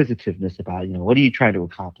of inquisitiveness about, what are you trying to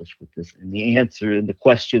accomplish with this, and the answer and the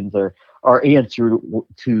questions are answered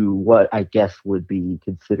to what I guess would be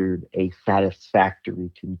considered a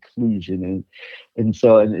satisfactory conclusion.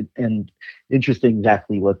 And interesting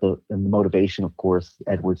exactly what the motivation, of course,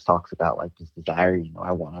 Edwards talks about, like this desire,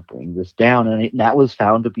 I want to bring this down, and that was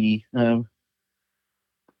found to be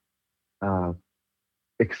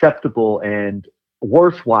acceptable and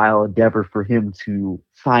worthwhile endeavor for him to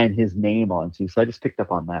sign his name onto. So I just picked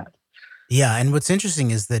up on that. Yeah, and what's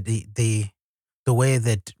interesting is that the way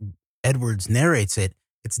that Edwards narrates it,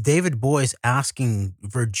 it's David Boies asking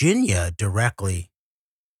Virginia directly.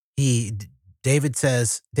 David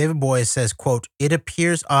Boies says, quote, "It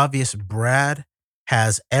appears obvious Brad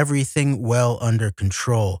has everything well under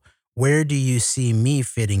control. Where do you see me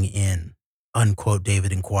fitting in?" Unquote,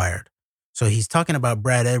 David inquired. So he's talking about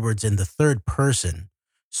Brad Edwards in the third person.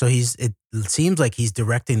 So it seems like he's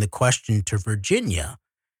directing the question to Virginia.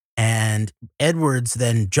 And Edwards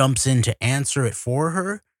then jumps in to answer it for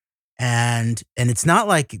her. And it's not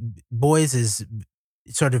like Boies is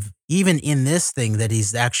sort of, even in this thing, that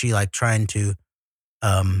he's actually like trying to,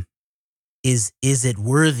 is it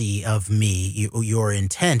worthy of me, your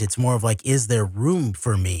intent? It's more of like, is there room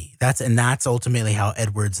for me? That's ultimately how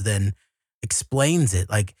Edwards then explains it.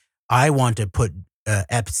 Like, I want to put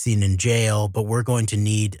Epstein in jail, but we're going to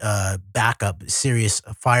need backup, serious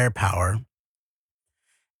firepower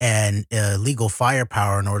and legal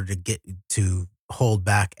firepower in order to hold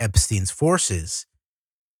back Epstein's forces.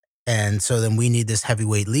 And so then we need this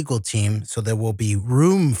heavyweight legal team, so there will be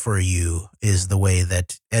room for you, is the way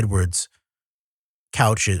that Edwards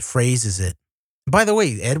phrases it. By the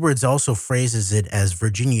way, Edwards also phrases it as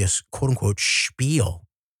Virginia's quote unquote spiel,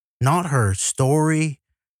 not her story,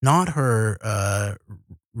 not her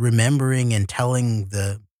remembering and telling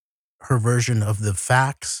her version of the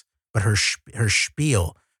facts, but her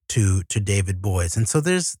spiel to David Boies. And so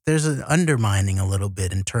there's an undermining a little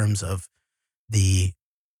bit in terms of the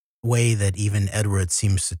way that even Edwards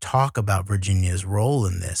seems to talk about Virginia's role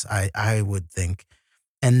in this, I would think.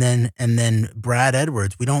 And then Brad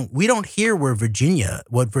Edwards, we don't hear what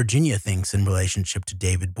Virginia thinks in relationship to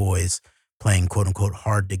David Boies playing quote unquote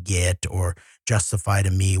hard to get or justify to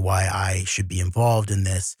me why I should be involved in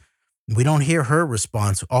this. We don't hear her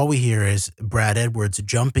response. All we hear is Brad Edwards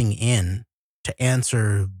jumping in to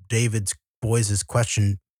answer David Boies'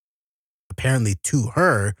 question, apparently to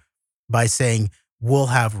her, by saying, "We'll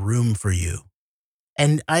have room for you."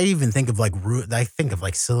 And I even think of like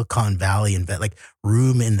Silicon Valley and like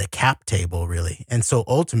room in the cap table, really. And so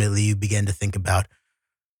ultimately you begin to think about,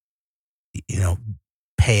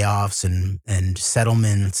 payoffs and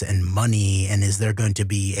settlements and money. And is there going to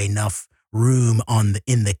be enough room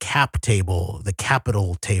in the cap table, the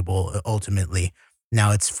capital table, ultimately?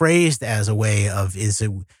 Now it's phrased as a way of,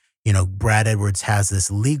 Brad Edwards has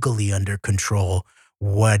this legally under control.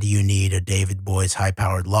 What do you need? A David Boies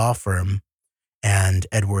high-powered law firm. And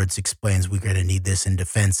Edwards explains we're going to need this in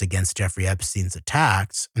defense against Jeffrey Epstein's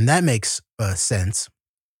attacks. And that makes sense.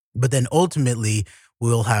 But then ultimately,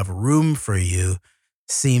 we'll have room for you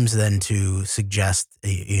seems then to suggest,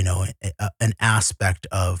 an aspect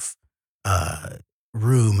of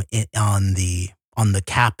room on the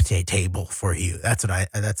table for you.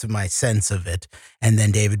 That's my sense of it. And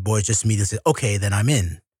then David Boyes just immediately said, okay, then I'm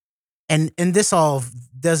in. And this all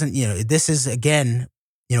doesn't, this is again,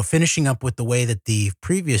 finishing up with the way that the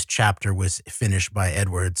previous chapter was finished by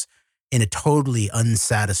Edwards in a totally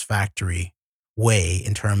unsatisfactory way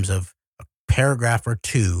in terms of a paragraph or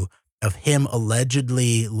two of him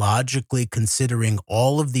allegedly logically considering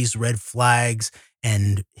all of these red flags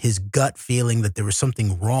and his gut feeling that there was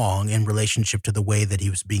something wrong in relationship to the way that he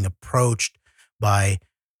was being approached by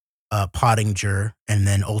Pottinger and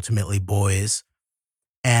then ultimately Boyes,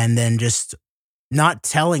 and then just not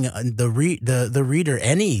telling the reader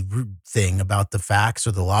anything about the facts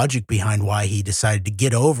or the logic behind why he decided to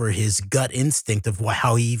get over his gut instinct of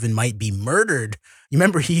how he even might be murdered. You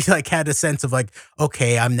remember he had a sense of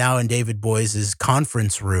okay, I'm now in David Boyes'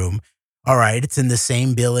 conference room. All right, it's in the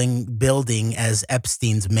same building as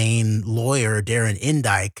Epstein's main lawyer, Darren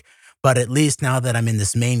Indyke. But at least now that I'm in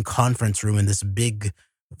this main conference room in this big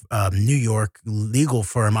New York legal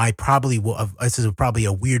firm, this is probably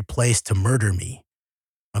a weird place to murder me.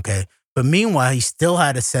 Okay. But meanwhile, he still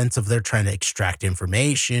had a sense of they're trying to extract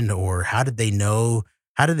information, or how did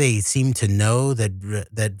they seem to know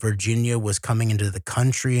that Virginia was coming into the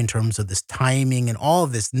country in terms of this timing and all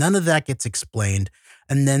of this? None of that gets explained.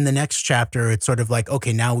 And then the next chapter, it's sort of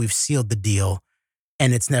okay, now we've sealed the deal.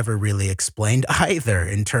 And it's never really explained either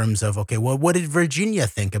in terms of, okay, well, what did Virginia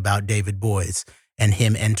think about David Boyes and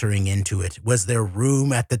him entering into it? Was there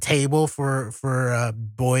room at the table for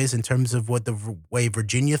Boyes in terms of what the way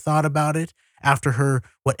Virginia thought about it after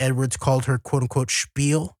what Edwards called her quote unquote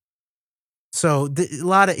spiel? So a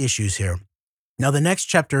lot of issues here. Now, the next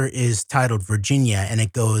chapter is titled Virginia, and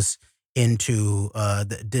it goes into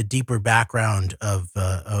the deeper background of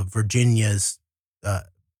Virginia's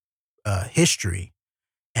history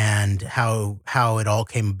and how it all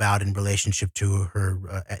came about in relationship to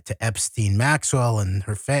her to Epstein, Maxwell, and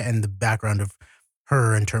and the background of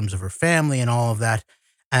her in terms of her family and all of that.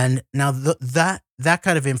 And now that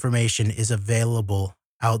kind of information is available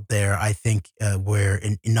out there, I think,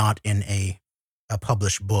 not in a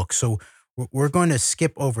published book. So we're going to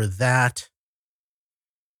skip over that,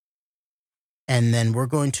 and then we're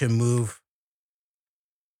going to move.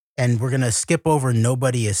 And we're going to skip over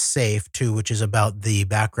Nobody is Safe, too, which is about the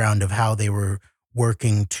background of how they were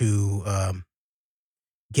working to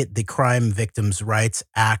get the Crime Victims' Rights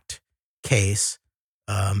Act case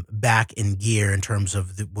back in gear in terms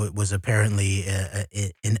of what was apparently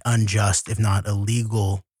an unjust, if not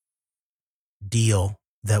illegal, deal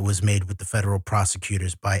that was made with the federal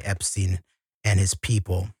prosecutors by Epstein and his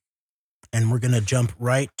people. And we're going to jump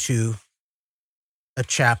right to a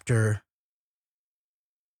chapter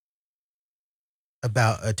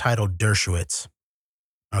about titled Dershowitz.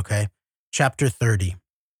 Okay. Chapter 30.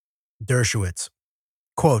 Dershowitz.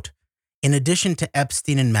 Quote, in addition to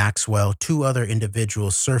Epstein and Maxwell, two other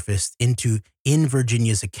individuals surfaced in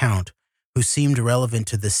Virginia's account who seemed relevant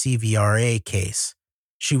to the CVRA case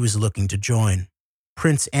she was looking to join.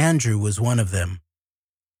 Prince Andrew was one of them.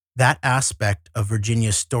 That aspect of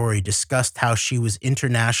Virginia's story discussed how she was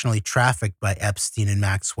internationally trafficked by Epstein and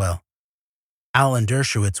Maxwell. Alan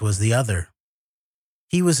Dershowitz was the other.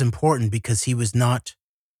 He was important because he was not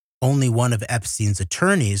only one of Epstein's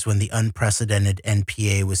attorneys when the unprecedented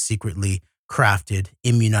NPA was secretly crafted,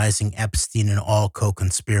 immunizing Epstein and all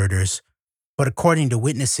co-conspirators, but according to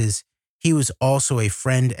witnesses, he was also a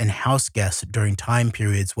friend and house guest during time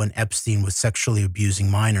periods when Epstein was sexually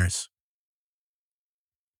abusing minors.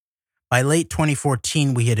 By late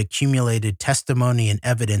 2014, we had accumulated testimony and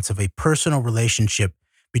evidence of a personal relationship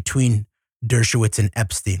between Dershowitz and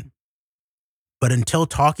Epstein. But until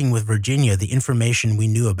talking with Virginia, the information we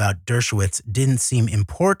knew about Dershowitz didn't seem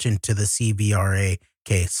important to the CVRA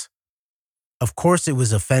case. Of course, it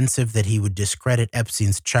was offensive that he would discredit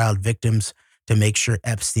Epstein's child victims to make sure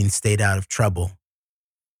Epstein stayed out of trouble.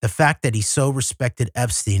 The fact that he so respected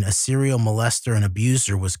Epstein, a serial molester and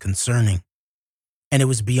abuser, was concerning. And it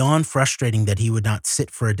was beyond frustrating that he would not sit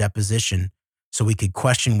for a deposition so we could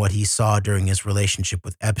question what he saw during his relationship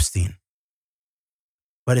with Epstein.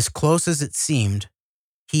 But as close as it seemed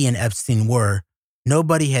he and Epstein were,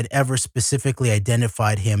 nobody had ever specifically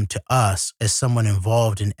identified him to us as someone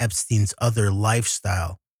involved in Epstein's other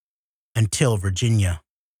lifestyle until Virginia.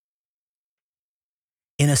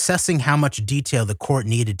 In assessing how much detail the court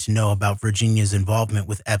needed to know about Virginia's involvement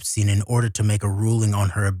with Epstein in order to make a ruling on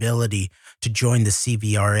her ability to join the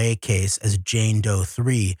CVRA case as Jane Doe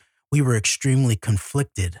 3, we were extremely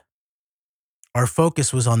conflicted. Our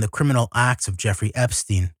focus was on the criminal acts of Jeffrey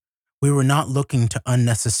Epstein. We were not looking to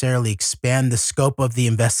unnecessarily expand the scope of the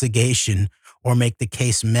investigation or make the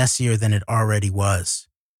case messier than it already was.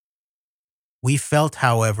 We felt,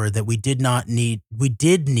 however, that we did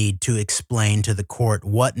need to explain to the court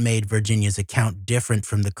what made Virginia's account different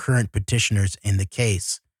from the current petitioners in the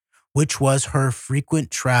case, which was her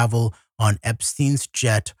frequent travel on Epstein's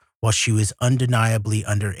jet while she was undeniably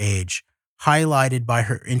underage, highlighted by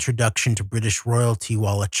her introduction to British royalty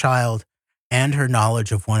while a child and her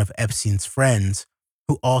knowledge of one of Epstein's friends,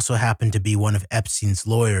 who also happened to be one of Epstein's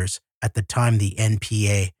lawyers at the time the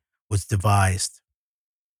NPA was devised.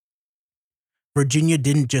 Virginia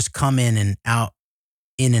didn't just come in and out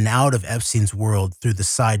of Epstein's world through the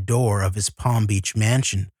side door of his Palm Beach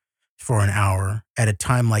mansion for an hour at a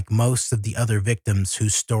time like most of the other victims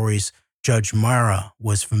whose stories Judge Mara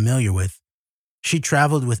was familiar with. She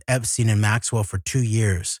traveled with Epstein and Maxwell for 2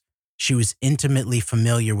 years. She was intimately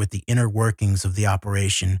familiar with the inner workings of the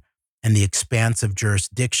operation and the expansive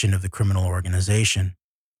jurisdiction of the criminal organization.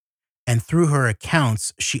 And through her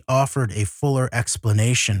accounts, she offered a fuller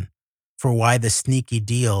explanation for why the sneaky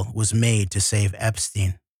deal was made to save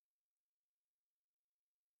Epstein.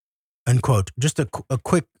 Unquote. Just a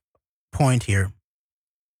quick point here.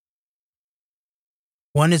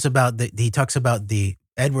 One is about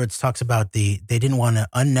Edwards talks about they didn't want to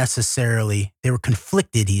unnecessarily, they were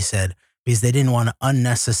conflicted, he said, because they didn't want to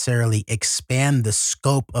unnecessarily expand the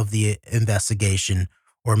scope of the investigation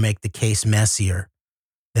or make the case messier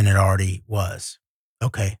than it already was.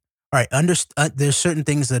 Okay. All right. There's certain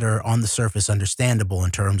things that are on the surface understandable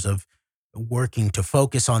in terms of working to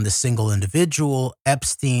focus on the single individual,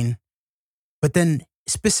 Epstein, but then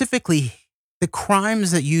specifically the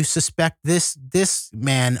crimes that you suspect this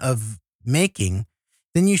man of making,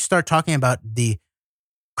 then you start talking about the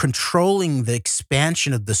controlling the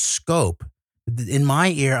expansion of the scope. In my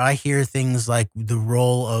ear, I hear things like the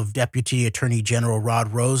role of Deputy Attorney General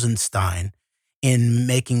Rod Rosenstein in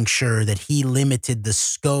making sure that he limited the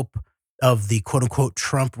scope of the quote-unquote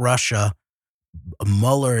Trump-Russia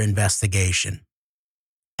Mueller investigation.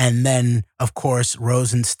 And then, of course,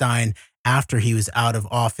 Rosenstein, after he was out of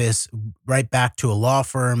office, right back to a law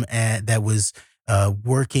firm that was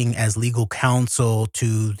working as legal counsel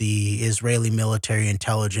to the Israeli military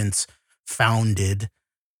intelligence founded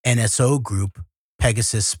NSO group,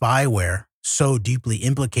 Pegasus Spyware, so deeply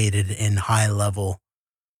implicated in high-level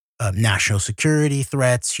national security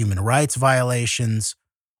threats, human rights violations,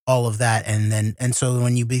 all of that. And so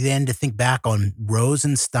when you begin to think back on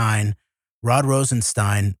Rod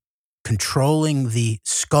Rosenstein controlling the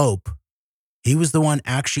scope, he was the one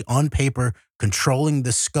actually on paper controlling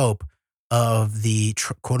the scope of the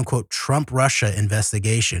quote-unquote Trump-Russia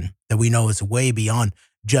investigation that we know is way beyond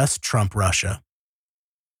just Trump-Russia.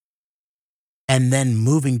 And then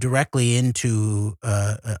moving directly into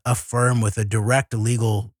a firm with a direct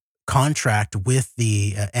legal contract with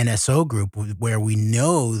the NSO group, where we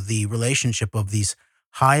know the relationship of these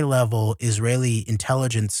high-level Israeli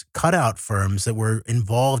intelligence cutout firms that were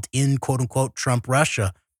involved in quote-unquote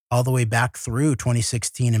Trump-Russia all the way back through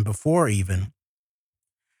 2016 and before even.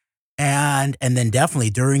 And then definitely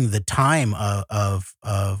during the time of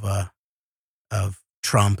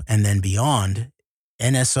Trump and then beyond,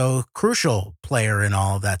 NSO crucial player in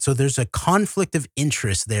all of that. So there's a conflict of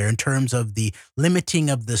interest there in terms of the limiting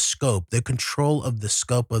of the scope, the control of the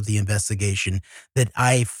scope of the investigation that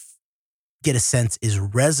I get a sense is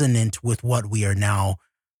resonant with what we are now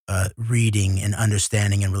reading and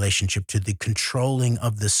understanding in relationship to the controlling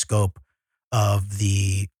of the scope of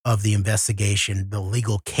the investigation, the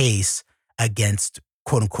legal case against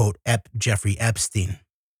quote unquote Jeffrey Epstein.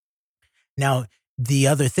 Now, the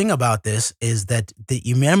other thing about this is that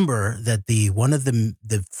you remember that one of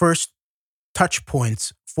the first touch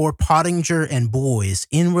points for Pottinger and Boys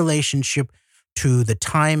in relationship to the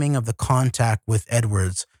timing of the contact with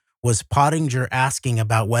Edwards was Pottinger asking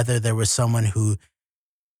about whether there was someone who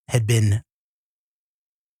had been,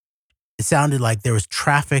 it sounded like there was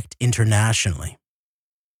trafficked internationally.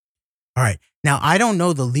 All right. Now, I don't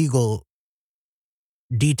know the legal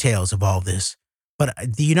details of all this, but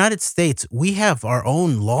the United States, we have our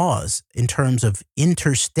own laws in terms of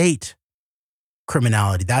interstate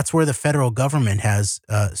criminality. That's where the federal government has,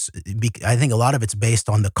 I think a lot of it's based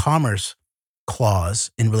on the Commerce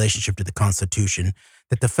Clause in relationship to the Constitution,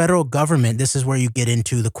 that the federal government, this is where you get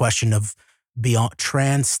into the question of beyond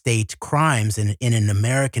trans-state crimes in an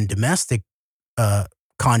American domestic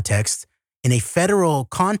context, in a federal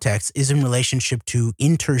context, is in relationship to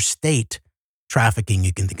interstate trafficking.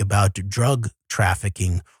 You can think about drug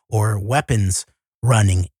trafficking or weapons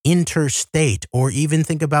running interstate, or even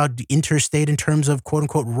think about interstate in terms of quote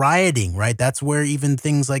unquote rioting, right? That's where even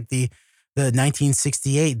things like the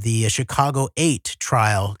 1968, the Chicago 8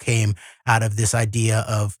 trial came out of this idea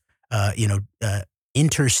of,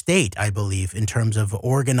 interstate, I believe, in terms of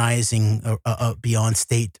organizing beyond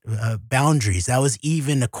state boundaries. That was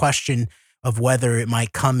even a question of whether it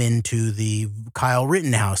might come into the Kyle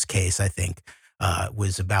Rittenhouse case, I think,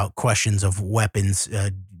 was about questions of weapons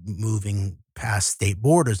moving past state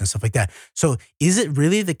borders and stuff like that. So is it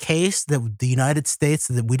really the case that the United States,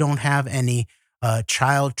 that we don't have any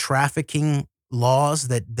child trafficking laws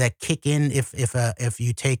that kick in if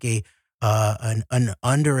you take an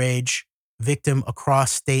underage victim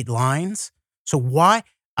across state lines? So why?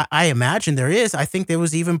 I imagine there is. I think there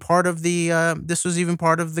was even part of the this was even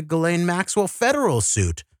part of the Ghislaine Maxwell federal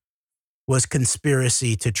suit, was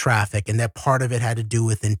conspiracy to traffic, and that part of it had to do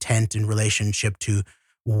with intent in relationship to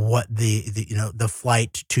what the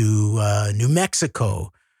flight to New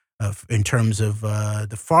Mexico, in terms of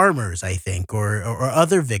the farmers, I think, or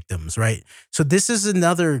other victims, right? So this is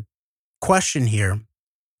another question here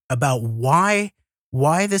about why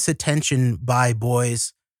this attention by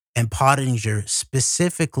Boyce and Pottinger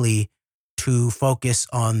specifically to focus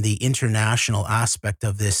on the international aspect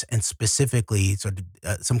of this, and specifically sort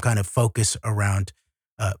of some kind of focus around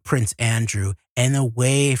Prince Andrew and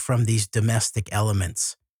away from these domestic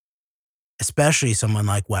elements, especially someone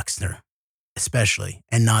like Wexner, especially,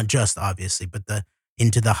 and not just obviously, but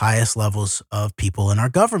into the highest levels of people in our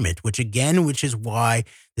government, which is why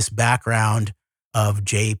this background of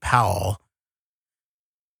Jay Powell,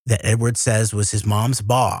 that Edward says was his mom's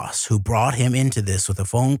boss, who brought him into this with a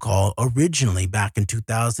phone call originally back in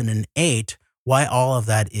 2008, why all of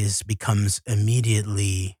that becomes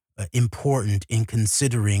immediately important in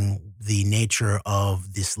considering the nature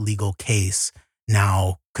of this legal case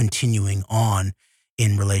now continuing on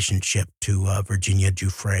in relationship to Virginia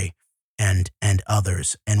Giuffre and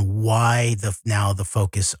others, and why the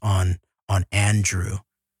focus on Andrew.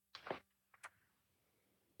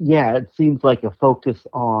 Yeah, it seems like a focus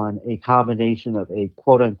on a combination of a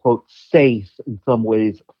quote unquote safe, in some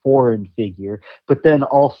ways, foreign figure, but then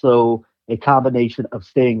also a combination of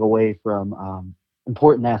staying away from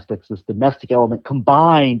important aspects, this domestic element,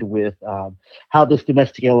 combined with how this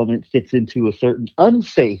domestic element fits into a certain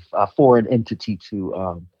unsafe foreign entity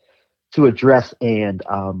to address and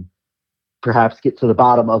perhaps get to the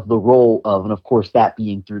bottom of the role of, and of course that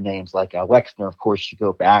being through names like Wexner. Of course, you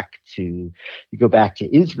go back to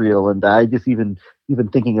Israel, and I just even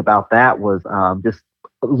thinking about that was just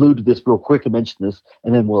allude to this real quick and mention this,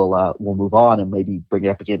 and then we'll move on and maybe bring it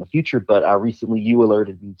up again in the future. But recently, you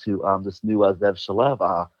alerted me to this new Zev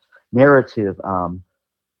Shalev narrative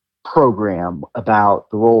program about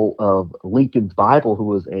the role of Lincoln's Bible, who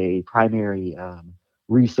was a primary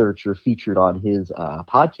researcher featured on his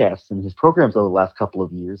podcasts and his programs over the last couple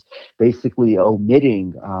of years, basically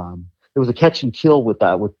omitting. There was a catch and kill with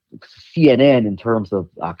CNN in terms of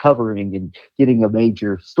covering and getting a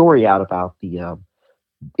major story out about the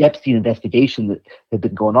Epstein investigation that had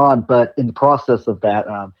been going on. But in the process of that,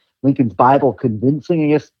 Lincoln's Bible convincing, I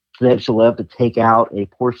guess, Shalev to take out a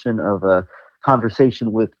portion of a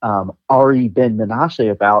conversation with Ari Ben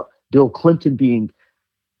Menashe about Bill Clinton being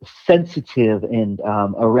sensitive and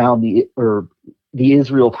around the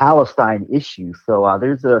Israel-Palestine issue.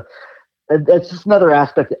 So that's just another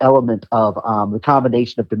element of the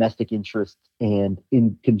combination of domestic interest and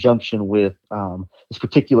in conjunction with this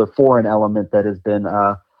particular foreign element that has been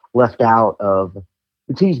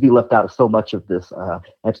continues to be left out of so much of this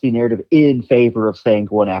Epstein narrative in favor of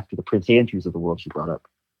going after the Prince Andrews of the world you brought up.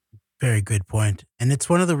 Very good point. And it's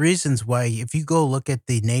one of the reasons why, if you go look at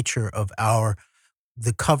the nature of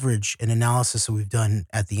the coverage and analysis that we've done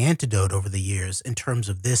at The Antidote over the years in terms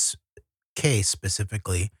of this case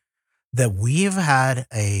specifically, that we've had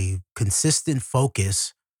a consistent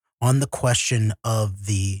focus on the question of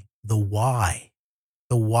the why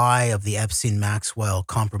of the Epstein-Maxwell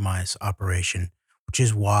compromise operation, which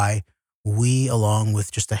is why we, along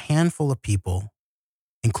with just a handful of people,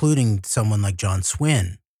 including someone like John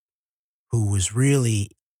Swynn, who was really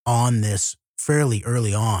on this fairly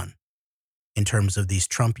early on, in terms of these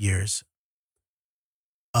Trump years,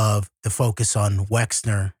 of the focus on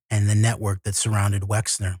Wexner and the network that surrounded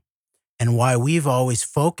Wexner, and why we've always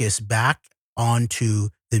focused back onto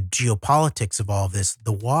the geopolitics of all of this,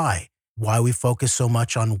 the why we focus so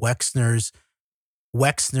much on Wexner's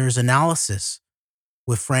analysis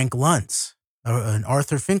with Frank Luntz, an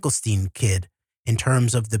Arthur Finkelstein kid, in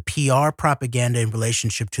terms of the PR propaganda in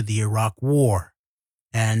relationship to the Iraq War,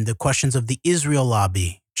 and the questions of the Israel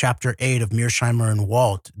lobby. Chapter 8 of Mearsheimer and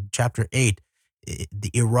Walt, Chapter 8,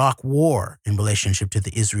 the Iraq War in relationship to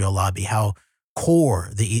the Israel lobby, how core,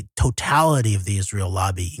 the totality of the Israel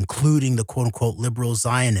lobby, including the quote unquote liberal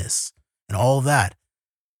Zionists and all of that,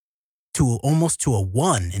 to almost to a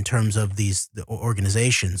one in terms of the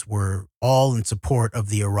organizations were all in support of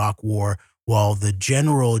the Iraq War, while the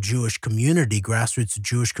general Jewish community, grassroots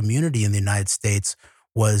Jewish community in the United States,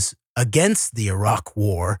 was against the Iraq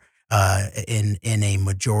War in a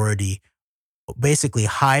majority, basically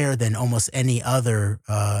higher than almost any other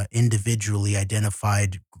individually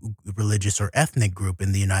identified religious or ethnic group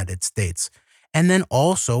in the United States. And then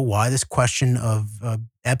also why this question of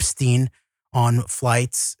Epstein on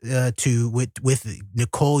flights with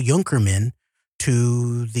Nicole Junkerman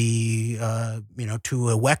to the to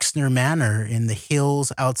a Wexner Manor in the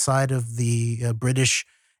hills outside of the British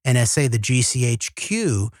NSA, the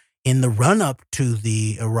GCHQ, in the run up to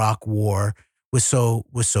the Iraq War was so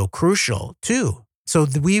crucial too. So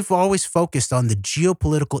we've always focused on the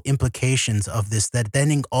geopolitical implications of this. That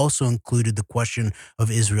then also included the question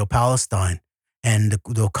of Israel-Palestine and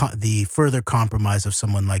the further compromise of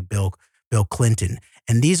someone like Bill Clinton.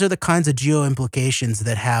 And these are the kinds of geo implications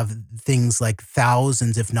that have things like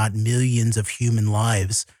thousands, if not millions, of human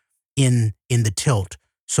lives in the tilt.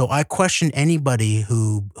 So I question anybody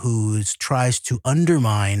who tries to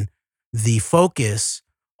undermine the focus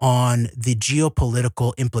on the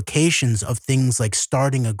geopolitical implications of things like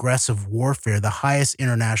starting aggressive warfare, the highest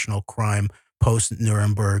international crime post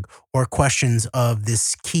Nuremberg, or questions of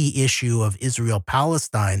this key issue of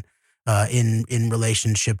Israel-Palestine in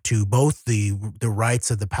relationship to both the rights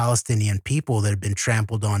of the Palestinian people that have been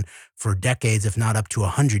trampled on for decades, if not up to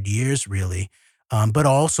 100 years, really. But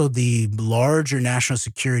also the larger national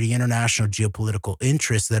security, international geopolitical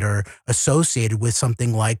interests that are associated with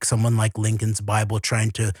someone like Lincoln's Bible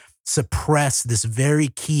trying to suppress this very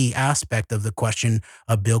key aspect of the question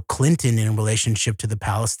of Bill Clinton in relationship to the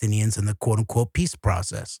Palestinians and the quote unquote peace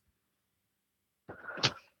process.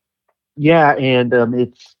 Yeah, and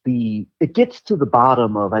it gets to the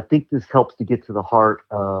bottom of, I think this helps to get to the heart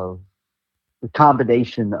of the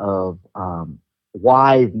combination of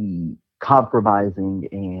why the compromising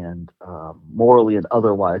and morally and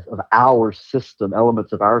otherwise of our system,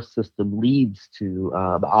 elements of our system, leads to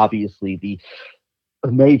obviously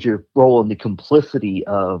a major role in the complicity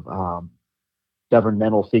of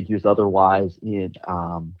governmental figures otherwise in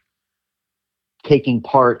taking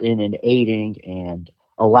part in and aiding and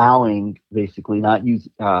allowing, basically not use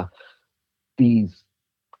these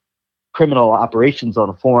criminal operations on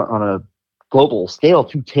a global scale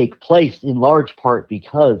to take place, in large part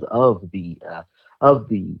because of the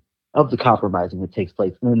compromising that takes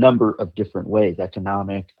place in a number of different ways,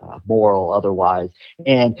 economic, moral, otherwise.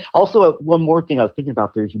 And also, one more thing I was thinking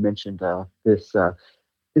about there, as you mentioned, this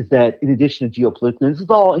is that in addition to geopolitical, and this is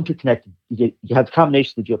all interconnected. You have the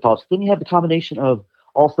combination of the geopolitics, then you have the combination of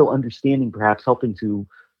also understanding, perhaps helping to,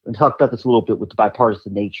 and talk about this a little bit with the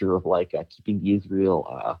bipartisan nature of keeping the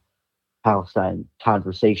Israel Palestine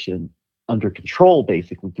conversation under control,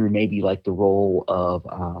 basically through maybe like the role of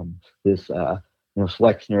this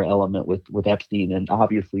Flexner element with Epstein, and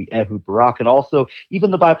obviously Ehud Barak, and also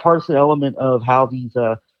even the bipartisan element of how these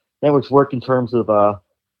networks work in terms of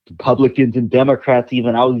Republicans and Democrats.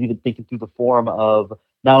 Even I was even thinking through the form of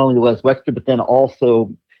not only Les Wexner, but then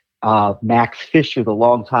also Max Fisher, the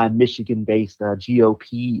longtime Michigan-based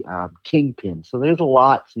GOP kingpin. So there's a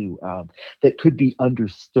lot to that could be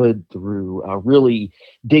understood through really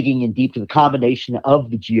digging in deep to the combination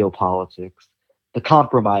of the geopolitics, the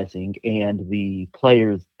compromising, and the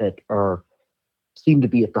players that seem to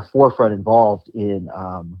be at the forefront involved in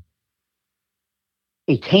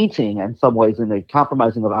a tainting, in some ways, in a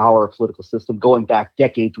compromising of our political system going back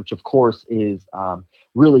decades, which of course is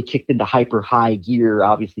really kicked into hyper high gear,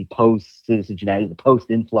 obviously post Citizens United, the post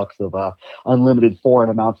influx of unlimited foreign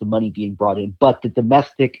amounts of money being brought in, but the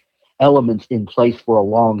domestic elements in place for a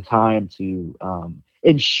long time to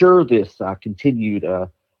ensure this continued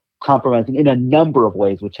compromising in a number of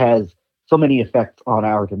ways, which has so many effects on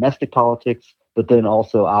our domestic politics, but then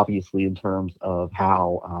also obviously in terms of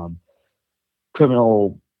how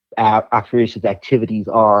criminal operations activities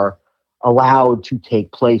are allowed to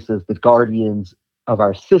take place as the guardians of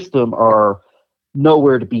our system are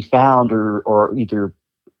nowhere to be found, or either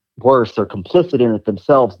worse or complicit in it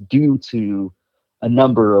themselves due to a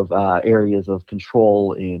number of areas of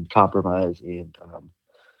control and compromise and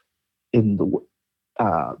in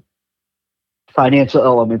the financial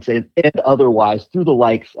elements and otherwise through the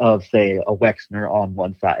likes of, say, a Wexner on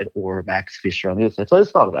one side or Max Fisher on the other side. So I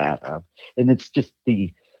just thought of that. And it's just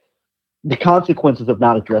the consequences of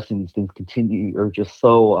not addressing these things continue are just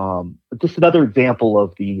so just another example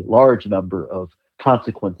of the large number of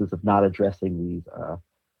consequences of not addressing these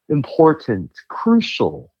important,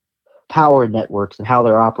 crucial power networks and how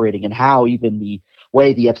they're operating, and how even the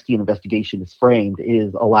way the Epstein investigation is framed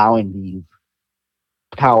is allowing these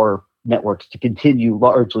power networks to continue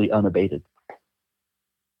largely unabated.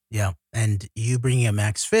 Yeah. And you bringing up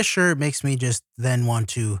Max Fisher makes me just then want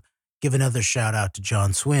to give another shout out to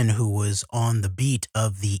John Swin, who was on the beat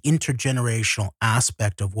of the intergenerational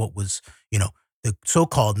aspect of what was, the so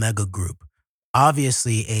called mega group.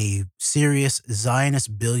 Obviously, a serious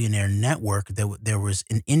Zionist billionaire network. There was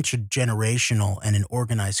an intergenerational and an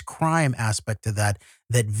organized crime aspect to that,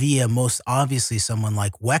 that via most obviously someone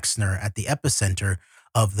like Wexner at the epicenter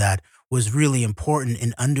of that was really important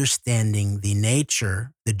in understanding the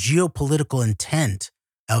nature, the geopolitical intent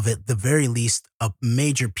of it, the very least, a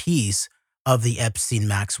major piece of the Epstein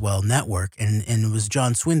Maxwell network. And it was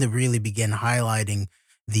John Swin that really began highlighting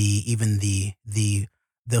even the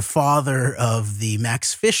father of the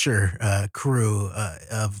Max Fisher crew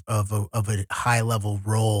of a high level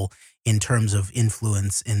role in terms of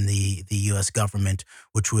influence in the U.S. government,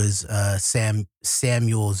 which was Samuel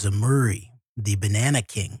Zemurray, the Banana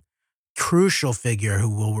King, crucial figure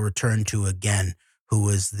who we'll return to again, who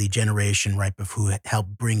was the generation right before, who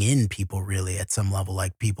helped bring in people really at some level,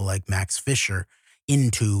 like people like Max Fisher,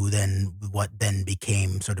 into then what then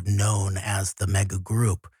became sort of known as the mega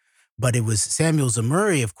group. But it was Samuel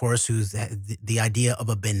Zemurray, of course, who's the idea of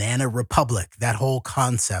a banana republic, that whole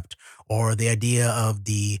concept, or the idea of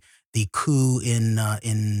the coup in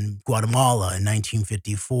Guatemala in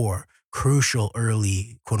 1954, crucial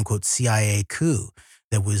early quote unquote CIA coup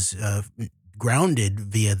that was grounded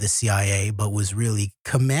via the CIA, but was really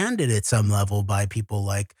commanded at some level by people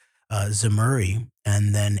like Zemurray,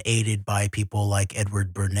 and then aided by people like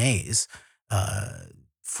Edward Bernays, uh,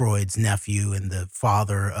 Freud's nephew and the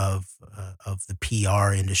father of the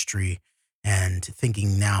PR industry. And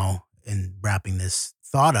thinking now and wrapping this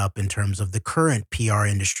thought up in terms of the current PR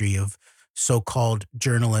industry of so-called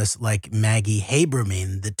journalists like Maggie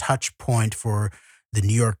Haberman, the touch point for the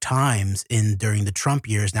New York Times during the Trump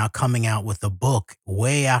years, now coming out with a book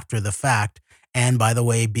way after the fact, and by the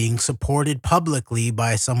way, being supported publicly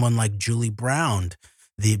by someone like Julie Brown,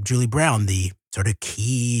 the sort of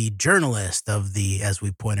key journalist of the, as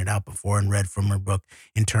we pointed out before and read from her book,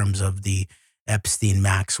 in terms of the Epstein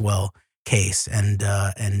Maxwell case, and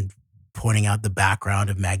pointing out the background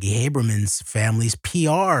of Maggie Haberman's family's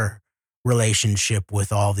PR relationship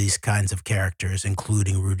with all these kinds of characters,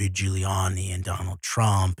 including Rudy Giuliani and Donald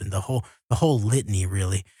Trump and the whole litany,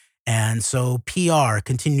 really. And so PR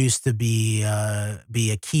continues to be a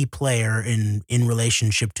key player in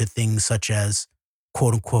relationship to things such as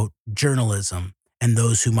quote unquote journalism, and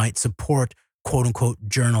those who might support quote unquote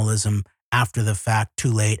journalism after the fact,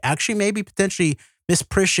 too late. Actually, maybe potentially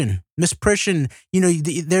misprision.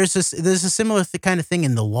 There's a similar kind of thing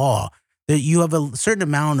in the law, that you have a certain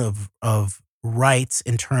amount of rights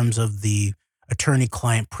in terms of the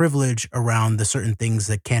attorney-client privilege around the certain things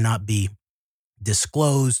that cannot be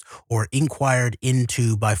disclosed or inquired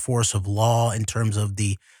into by force of law, in terms of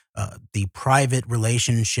the private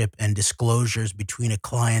relationship and disclosures between a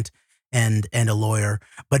client and a lawyer.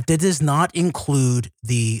 But that does not include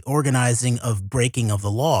the organizing of breaking of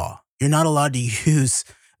the law. You're not allowed to use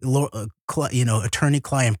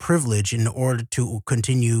attorney-client privilege in order to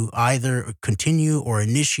continue or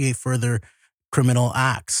initiate further criminal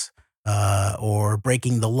acts, or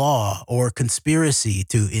breaking the law, or conspiracy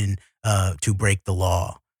to break the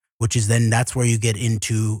law, which is then that's where you get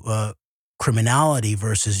into criminality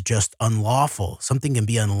versus just unlawful. Something can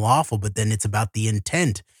be unlawful, but then it's about the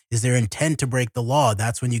intent. Is there intent to break the law?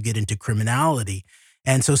 That's when you get into criminality.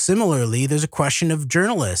 And so similarly, there's a question of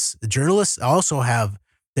journalists. The journalists also have,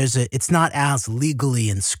 it's not as legally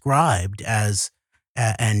inscribed as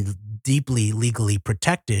and deeply legally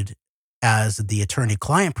protected as the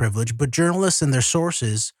attorney-client privilege, but journalists and their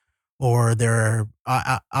sources or their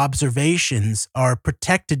observations are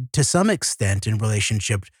protected to some extent in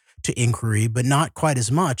relationship to inquiry, but not quite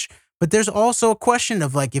as much. But there's also a question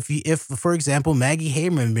of, like, if for example, Maggie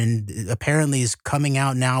Haberman apparently is coming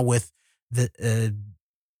out now with the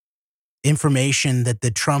information that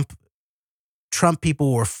the Trump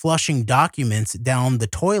people were flushing documents down the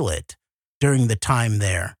toilet during the time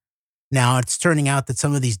there. Now it's turning out that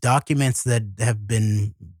some of these documents that have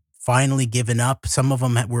been finally given up, some of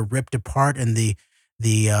them were ripped apart, and the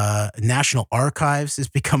National Archives has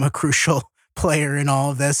become a crucial player in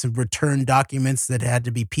all of this, and returned documents that had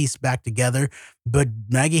to be pieced back together. But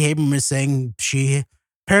Maggie Haberman is saying she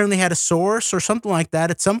apparently had a source or something like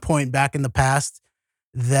that at some point back in the past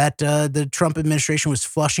that the Trump administration was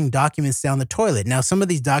flushing documents down the toilet. Now, some of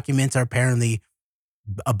these documents are apparently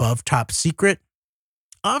above top secret.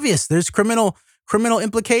 Obvious, there's criminal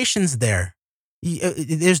implications there.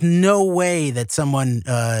 There's no way that someone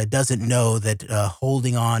doesn't know that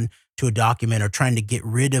holding on to a document or trying to get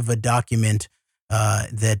rid of a document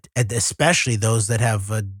that, especially those that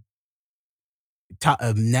have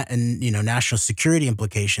national security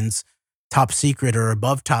implications, top secret or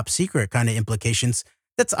above top secret kind of implications,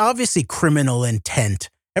 that's obviously criminal intent.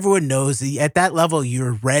 Everyone knows at that level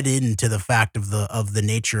you're read into the fact of the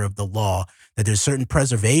nature of the law, that there's certain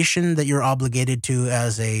preservation that you're obligated to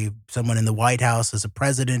as someone in the White House, as a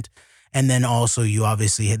president, and then also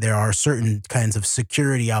there are certain kinds of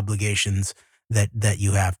security obligations that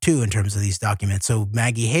you have too in terms of these documents. So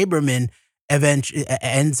Maggie Haberman eventually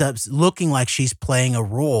ends up looking like she's playing a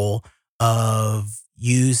role of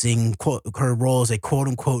using her role as a quote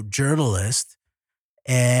unquote journalist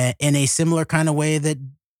in a similar kind of way that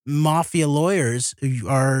mafia lawyers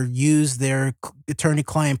use their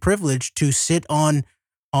attorney-client privilege to sit on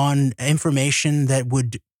information that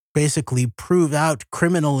would basically prove out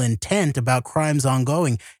criminal intent about crimes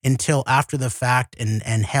ongoing until after the fact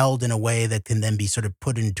and held in a way that can then be sort of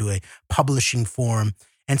put into a publishing form.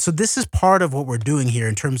 And so this is part of what we're doing here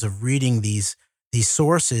in terms of reading these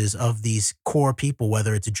sources of these core people,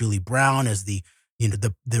 whether it's Julie Brown as the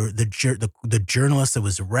journalist that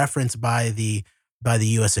was referenced by the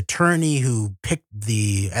U.S. attorney who picked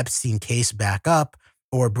the Epstein case back up,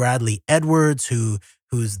 or Bradley Edwards,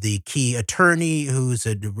 who's the key attorney who's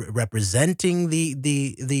representing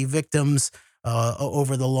the victims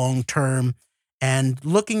over the long term, and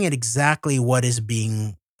looking at exactly what is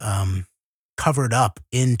being covered up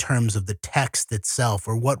in terms of the text itself,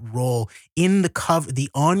 or what role in the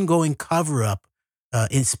ongoing cover up,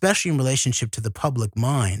 especially in relationship to the public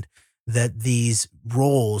mind, that these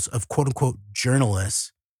roles of quote unquote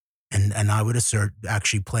journalists, and I would assert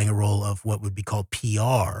actually playing a role of what would be called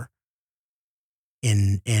PR,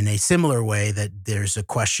 in a similar way that there's a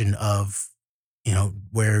question of,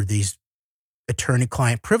 where these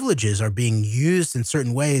attorney-client privileges are being used in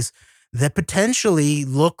certain ways that potentially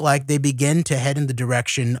look like they begin to head in the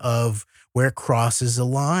direction of where crosses a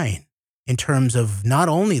line in terms of not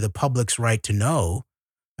only the public's right to know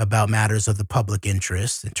about matters of the public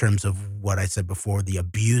interest, in terms of what I said before, the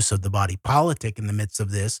abuse of the body politic in the midst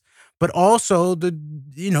of this, but also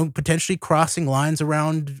potentially crossing lines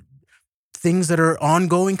around things that are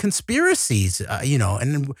ongoing conspiracies,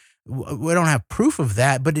 and we don't have proof of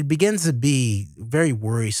that, but it begins to be very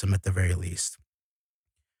worrisome at the very least.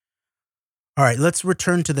 All right, let's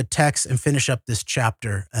return to the text and finish up this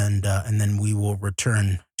chapter, and then we will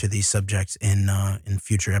return to these subjects in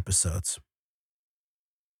future episodes.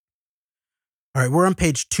 All right, we're on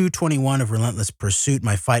page 221 of Relentless Pursuit,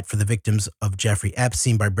 My Fight for the Victims of Jeffrey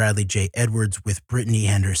Epstein by Bradley J. Edwards with Brittany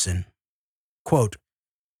Henderson. Quote,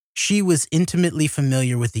 "She was intimately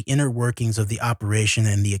familiar with the inner workings of the operation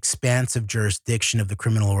and the expansive jurisdiction of the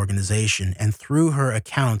criminal organization, and through her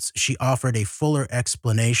accounts, she offered a fuller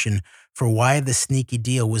explanation for why the sneaky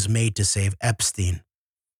deal was made to save Epstein.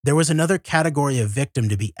 There was another category of victim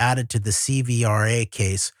to be added to the CVRA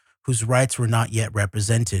case whose rights were not yet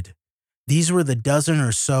represented. These were the dozen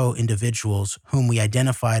or so individuals whom we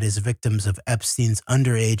identified as victims of Epstein's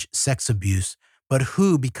underage sex abuse, but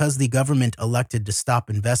who, because the government elected to stop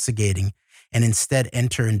investigating and instead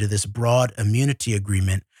enter into this broad immunity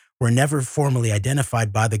agreement, were never formally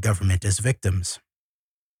identified by the government as victims.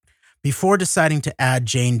 Before deciding to add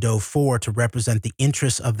Jane Doe 4 to represent the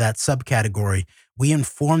interests of that subcategory, we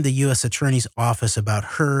informed the U.S. Attorney's Office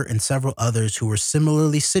about her and several others who were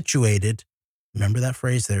similarly situated. Remember that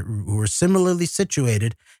phrase there, who were similarly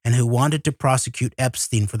situated and who wanted to prosecute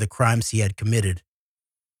Epstein for the crimes he had committed.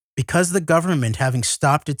 Because the government, having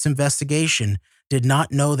stopped its investigation, did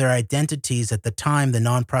not know their identities at the time the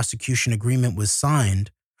non-prosecution agreement was signed,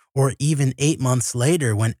 or even 8 months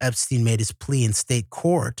later when Epstein made his plea in state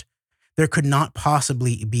court, there could not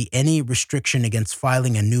possibly be any restriction against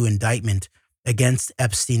filing a new indictment against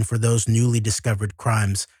Epstein for those newly discovered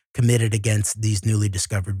crimes committed against these newly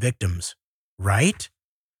discovered victims. Right?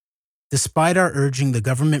 Despite our urging, the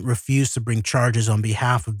government refused to bring charges on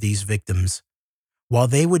behalf of these victims. While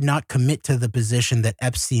they would not commit to the position that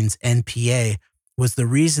Epstein's NPA was the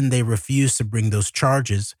reason they refused to bring those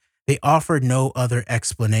charges, they offered no other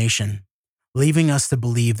explanation, leaving us to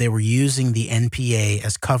believe they were using the NPA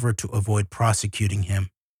as cover to avoid prosecuting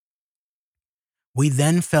him. We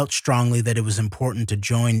then felt strongly that it was important to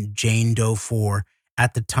join Jane Doe 4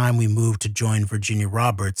 at the time we moved to join Virginia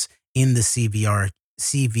Roberts in the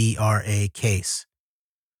CVRA case.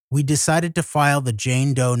 We decided to file the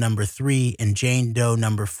Jane Doe No. 3 and Jane Doe No.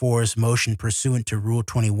 4's motion pursuant to Rule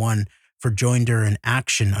 21 for joinder in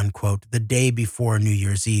action, unquote, the day before New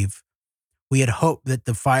Year's Eve. We had hoped that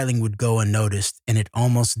the filing would go unnoticed, and it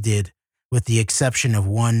almost did, with the exception of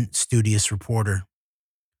one studious reporter.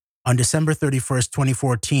 On December 31st,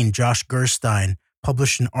 2014, Josh Gerstein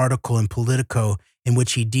published an article in Politico in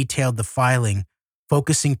which he detailed the filing,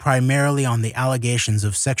 focusing primarily on the allegations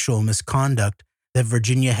of sexual misconduct that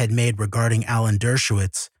Virginia had made regarding Alan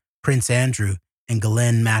Dershowitz, Prince Andrew, and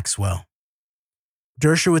Ghislaine Maxwell.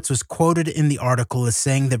 Dershowitz was quoted in the article as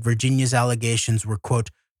saying that Virginia's allegations were, quote,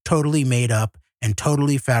 totally made up and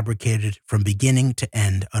totally fabricated from beginning to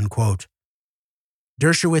end, unquote.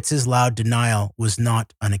 Dershowitz's loud denial was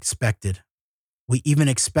not unexpected. We even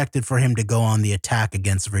expected for him to go on the attack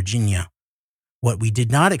against Virginia. What we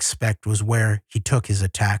did not expect was where he took his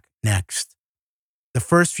attack next. The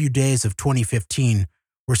first few days of 2015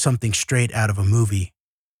 were something straight out of a movie,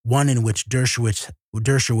 one in which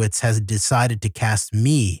Dershowitz has decided to cast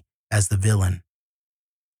me as the villain,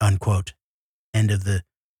 unquote. End of the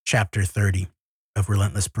chapter 30 of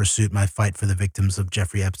Relentless Pursuit, My Fight for the Victims of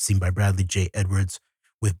Jeffrey Epstein by Bradley J. Edwards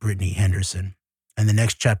with Brittany Henderson. And the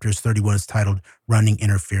next chapter is 31. It's titled Running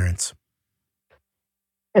Interference.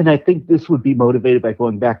 And I think this would be motivated by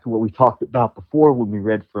going back to what we talked about before when we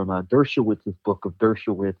read from Dershowitz's book of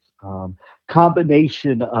Dershowitz.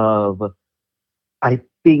 Combination of, I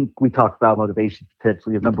think we talked about motivation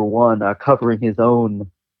potentially of number one, covering his own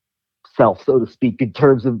self, so to speak, in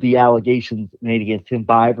terms of the allegations made against him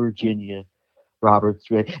by Virginia Roberts,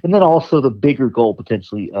 and then also the bigger goal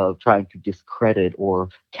potentially of trying to discredit or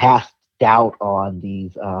cast doubt on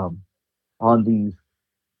these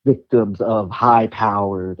victims of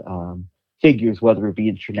high-powered figures, whether it be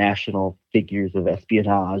international figures of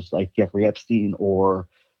espionage like Jeffrey Epstein, or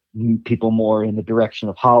people more in the direction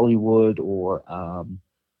of Hollywood, or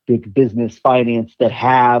big business finance that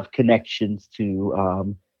have connections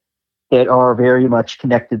to that are very much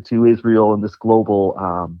connected to Israel and this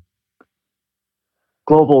global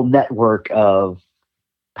network of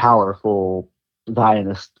powerful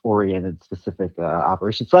Zionist-oriented specific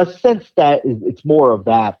operations. So I sense that it's more of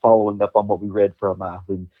that, following up on what we read from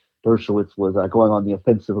when Dershowitz was going on the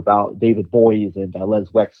offensive about David Boies and Les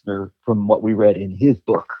Wexner, from what we read in his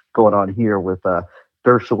book, going on here with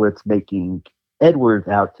Dershowitz making Edwards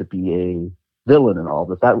out to be a villain and all.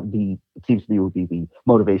 That would be, it seems to me, would be the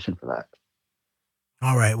motivation for that.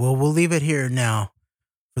 All right. Well, we'll leave it here now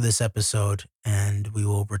for this episode, and we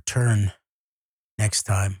will return next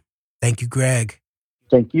time. Thank you, Greg.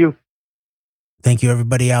 Thank you. Thank you,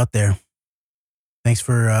 everybody out there. Thanks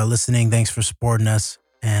for listening. Thanks for supporting us.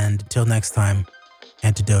 And until next time,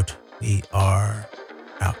 Antidote, we are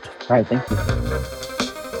out. All right. Thank you.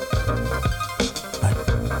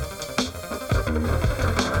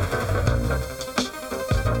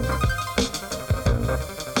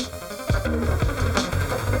 Bye.